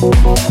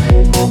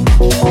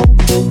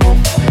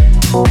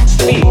 It's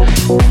the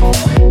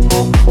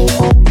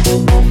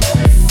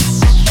beat.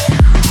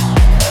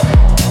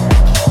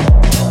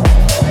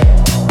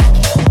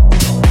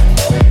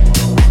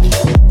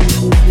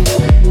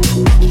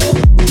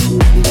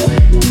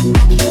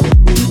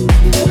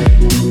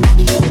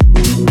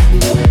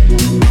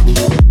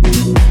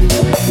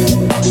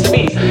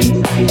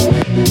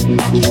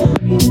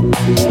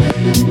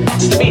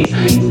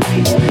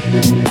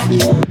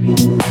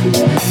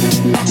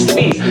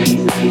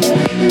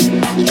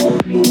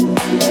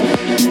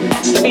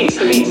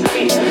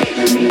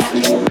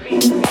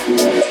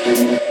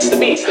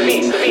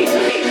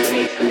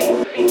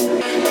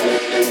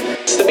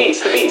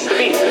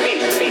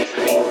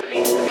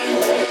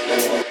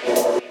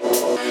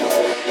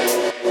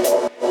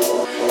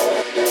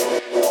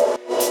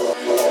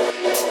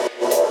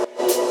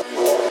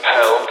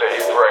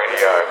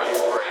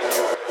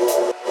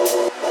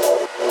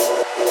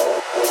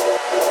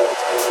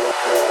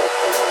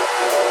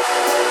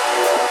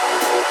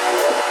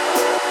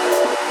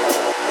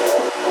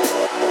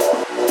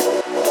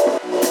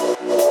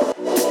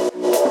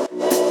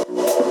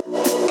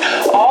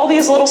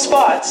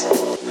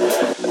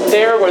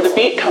 there where the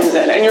beat comes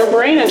in, and your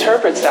brain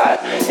interprets that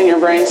in your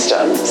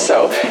brainstem.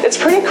 So it's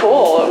pretty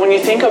cool when you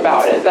think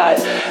about it, that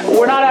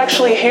we're not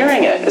actually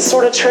hearing it. It's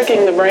sort of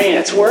tricking the brain.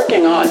 It's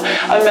working on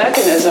a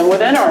mechanism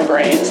within our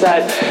brains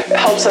that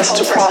helps us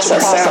to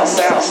process sound.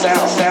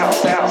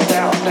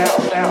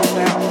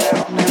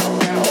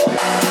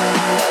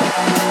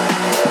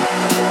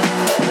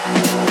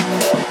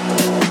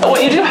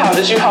 What you do have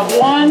is you have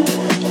one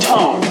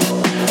tone.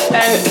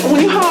 And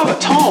when you have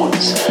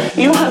tones,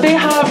 they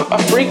have a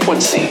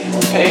frequency,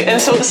 okay? And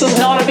so this is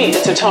not a beat,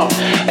 it's a tone.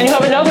 And you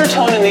have another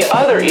tone in the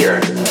other ear,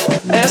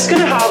 and it's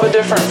gonna have a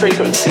different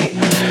frequency.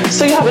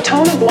 So you have a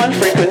tone of one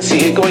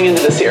frequency going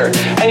into this ear,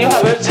 and you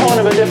have a tone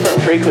of a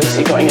different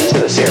frequency going into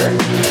this ear.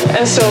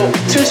 And so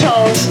two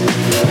tones,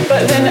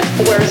 but then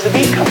where does the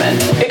beat come in?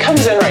 It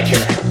comes in right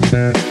here.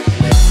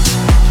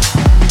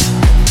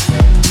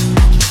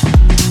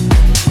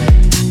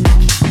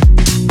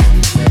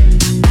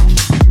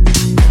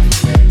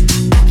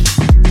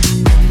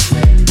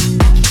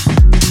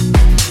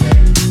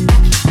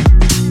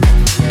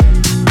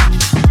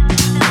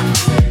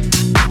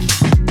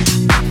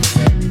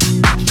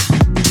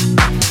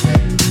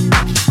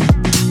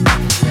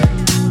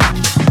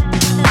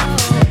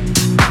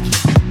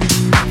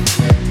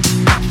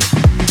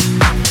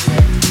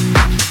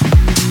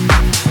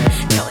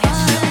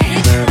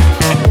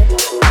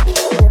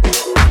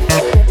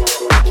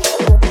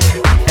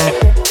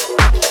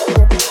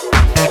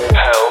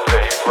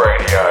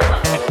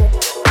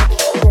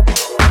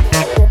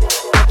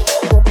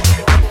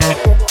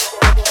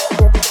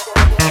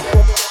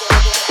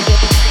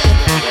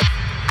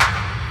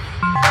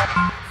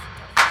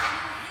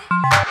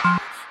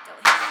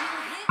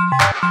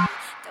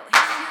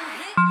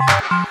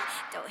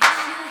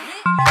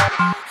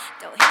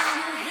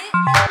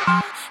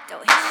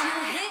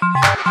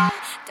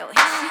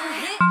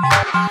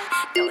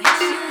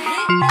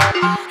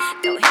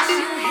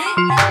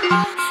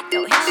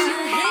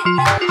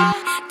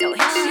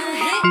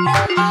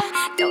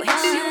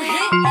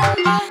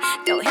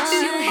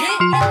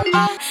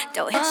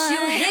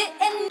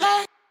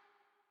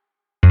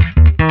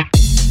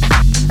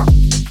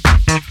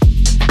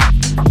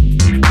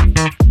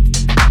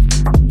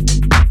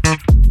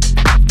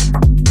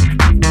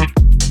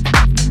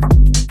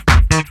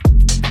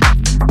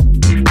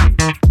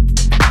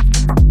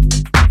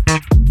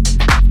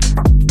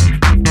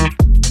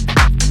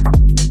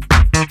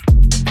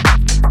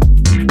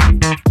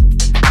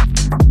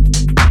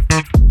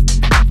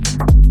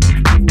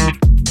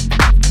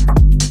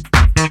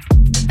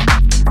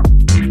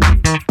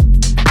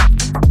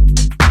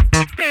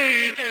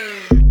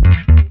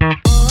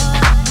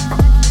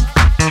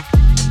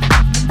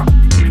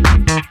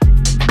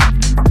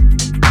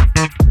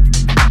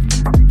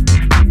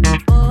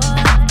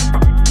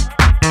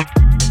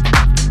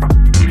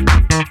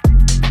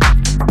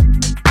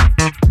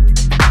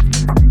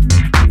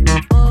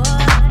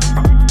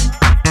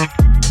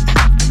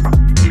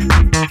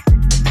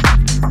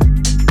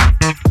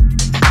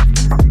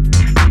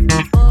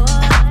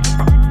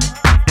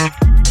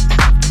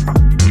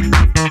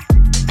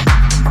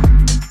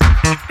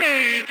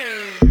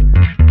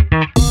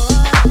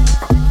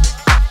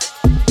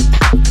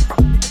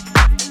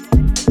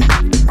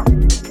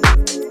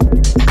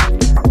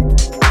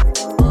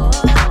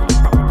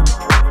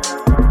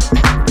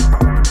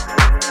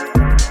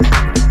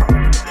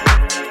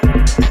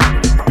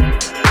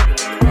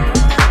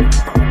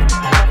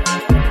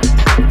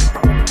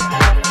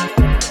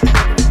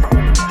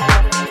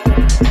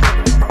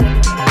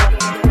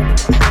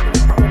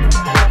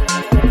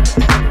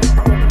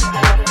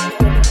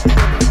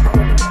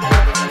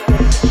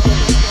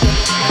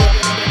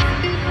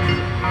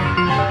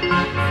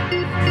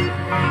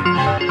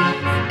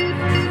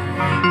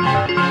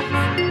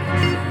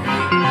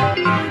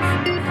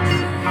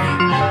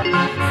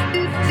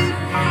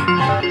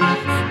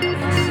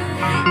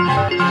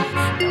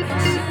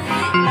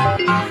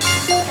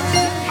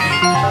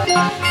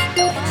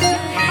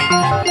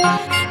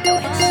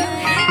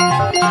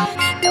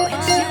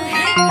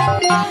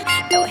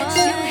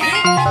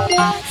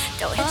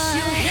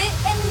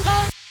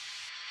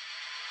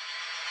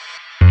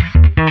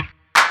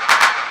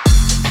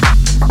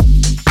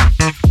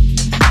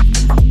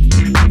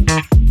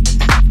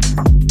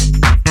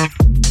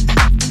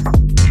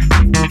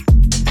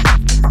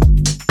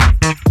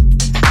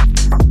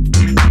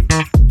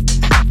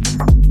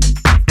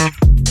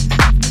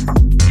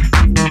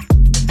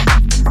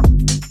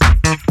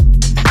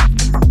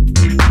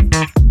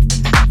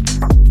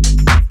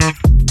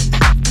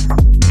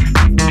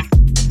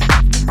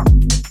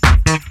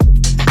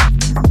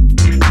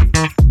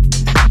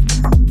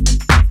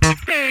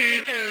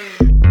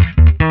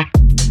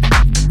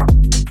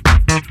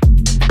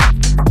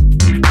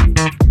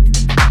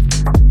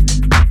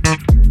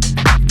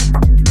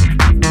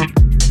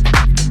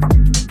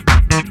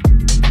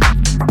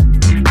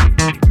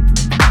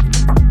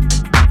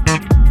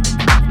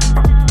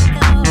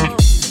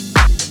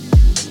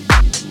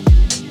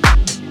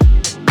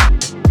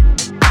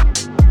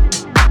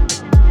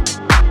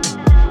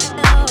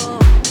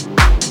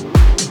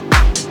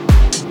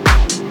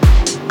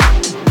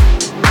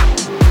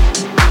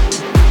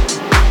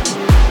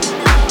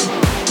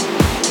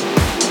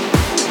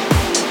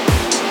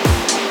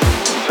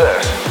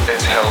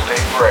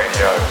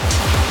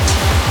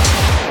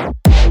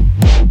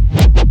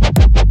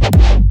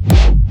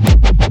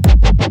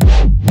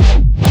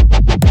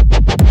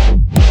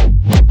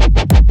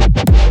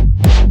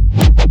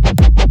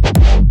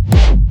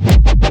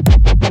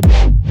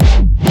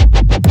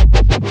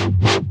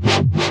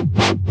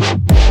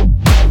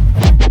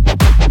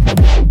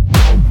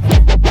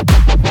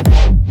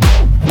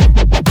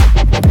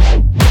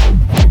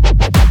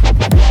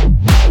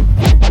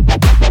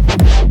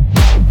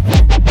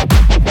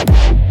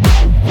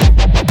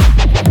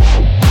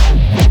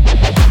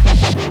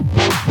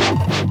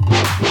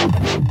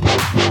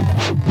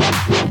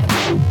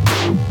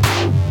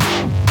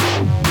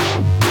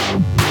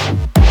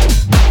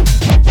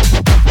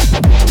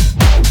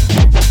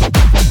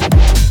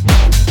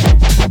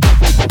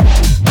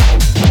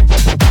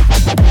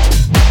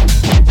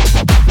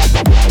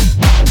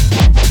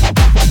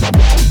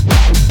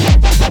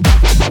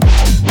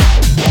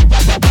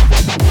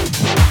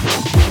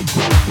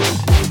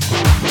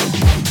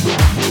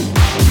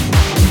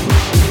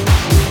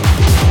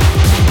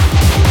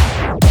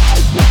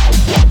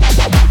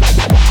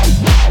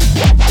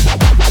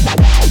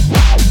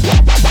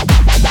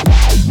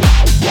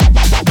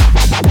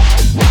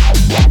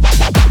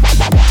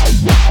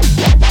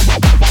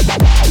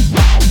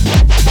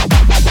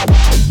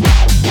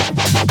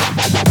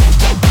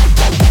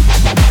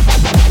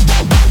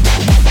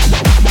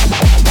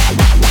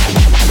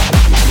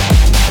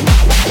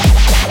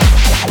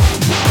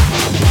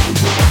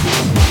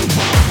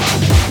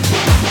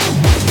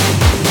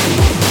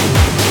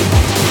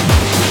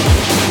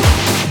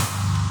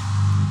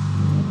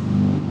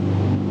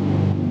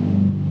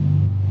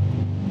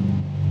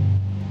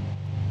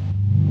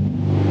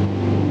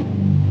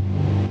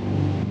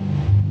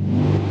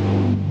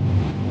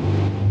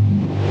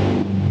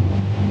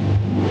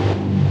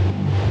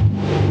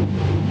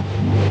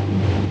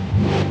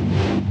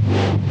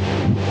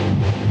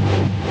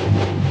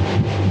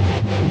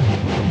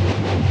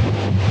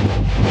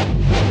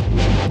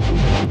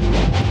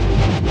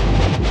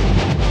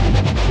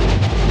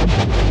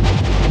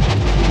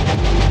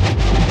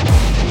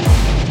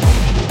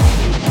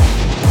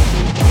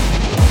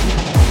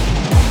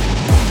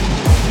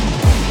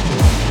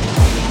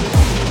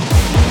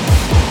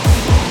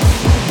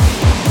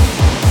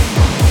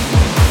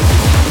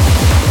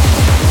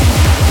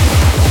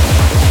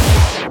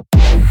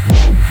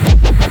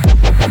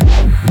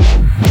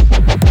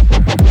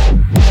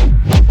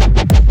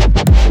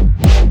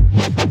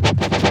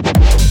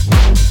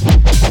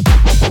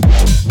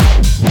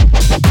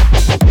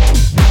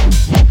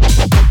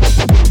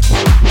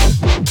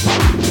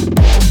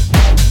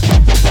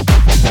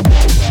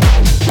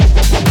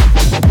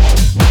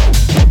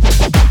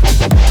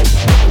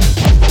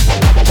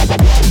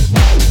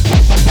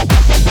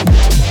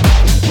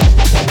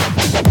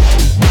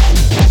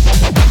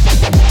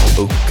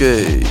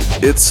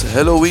 It's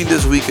Halloween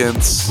this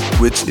weekend,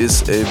 which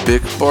is a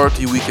big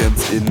party weekend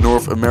in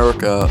North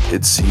America,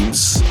 it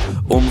seems.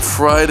 On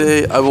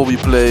Friday I will be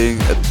playing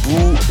at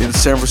Boo in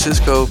San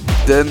Francisco.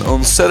 Then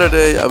on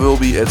Saturday I will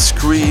be at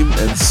Scream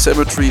and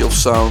Cemetery of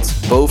Sound,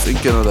 both in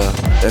Canada.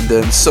 And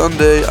then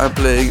Sunday I'm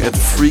playing at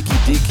Freaky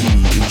Deaky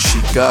in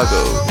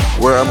Chicago,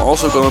 where I'm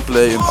also gonna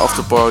play an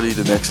after party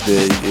the next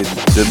day in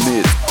the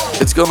Mid.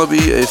 It's gonna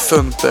be a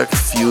fun-packed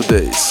few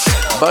days.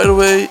 By the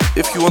way,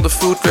 if you want a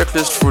full track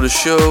list for the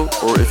show,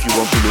 or if you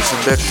want to listen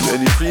back to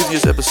any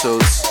previous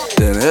episodes,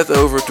 then head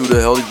over to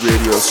the Heldeep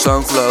Radio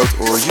SoundCloud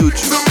or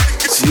YouTube.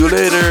 See you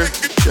later.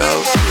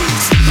 Ciao.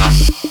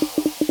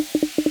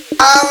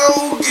 I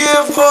don't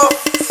give a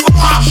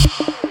fuck.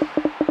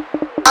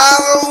 I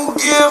don't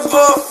give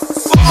a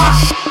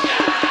fuck.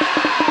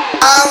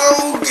 I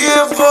don't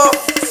give a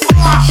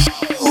fuck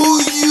who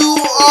you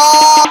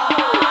are.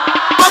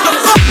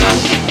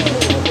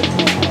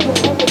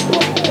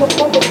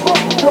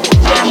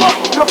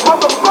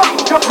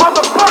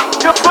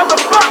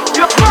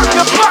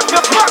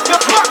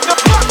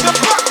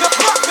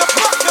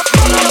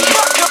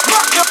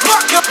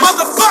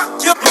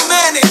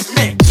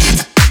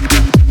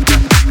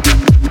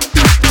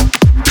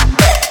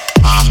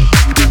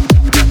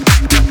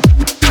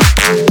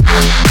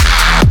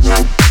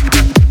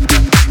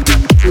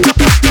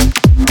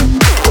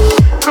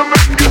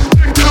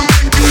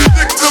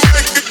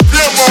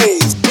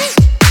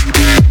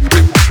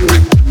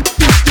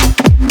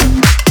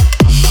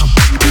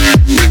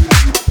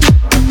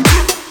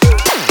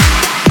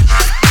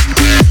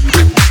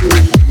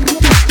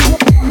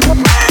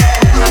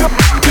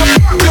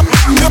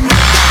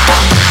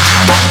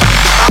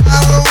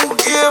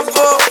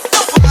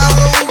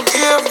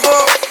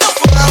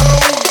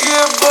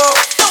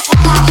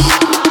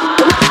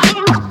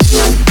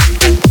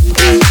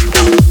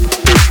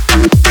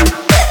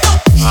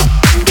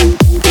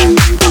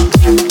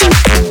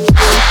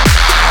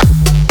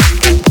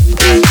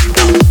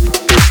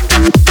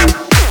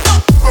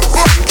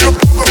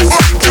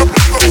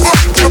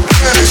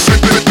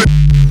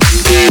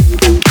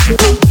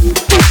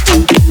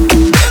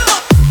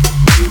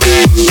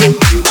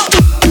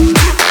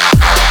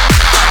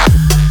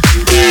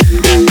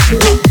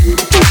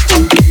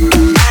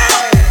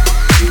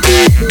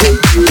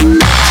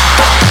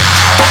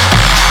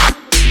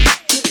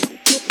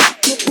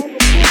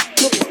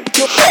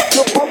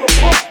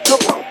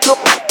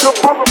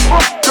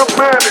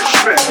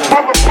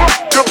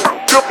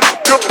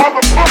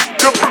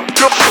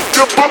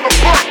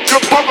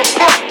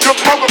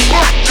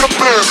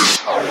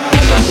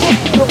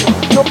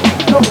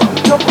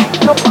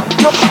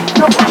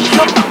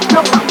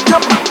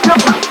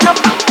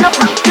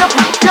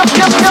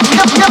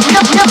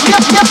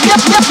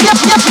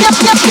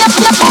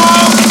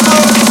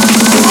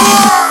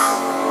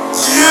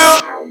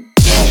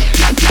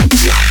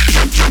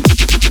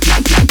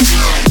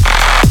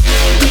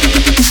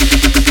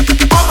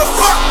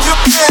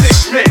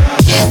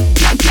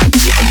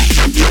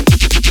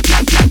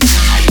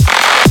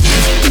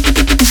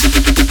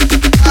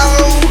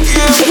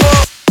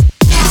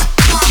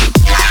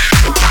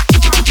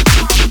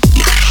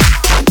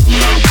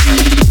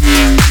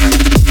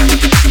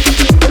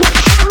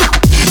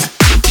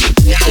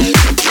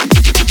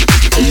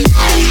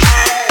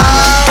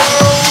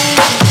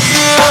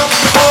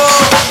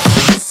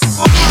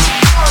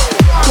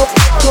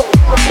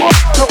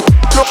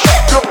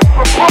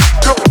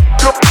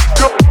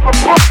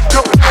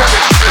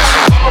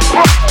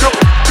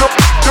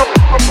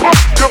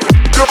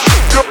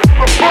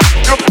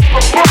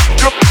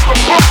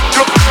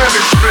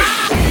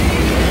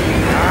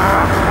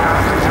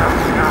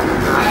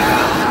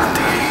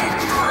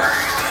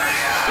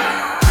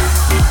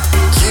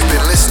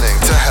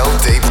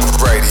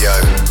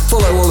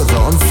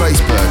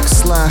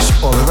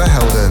 Facebook/Oliver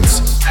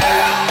Heldens.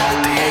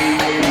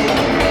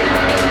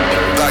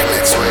 Back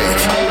next week,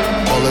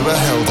 Oliver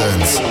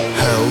Heldens,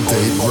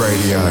 Heldeep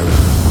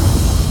Radio.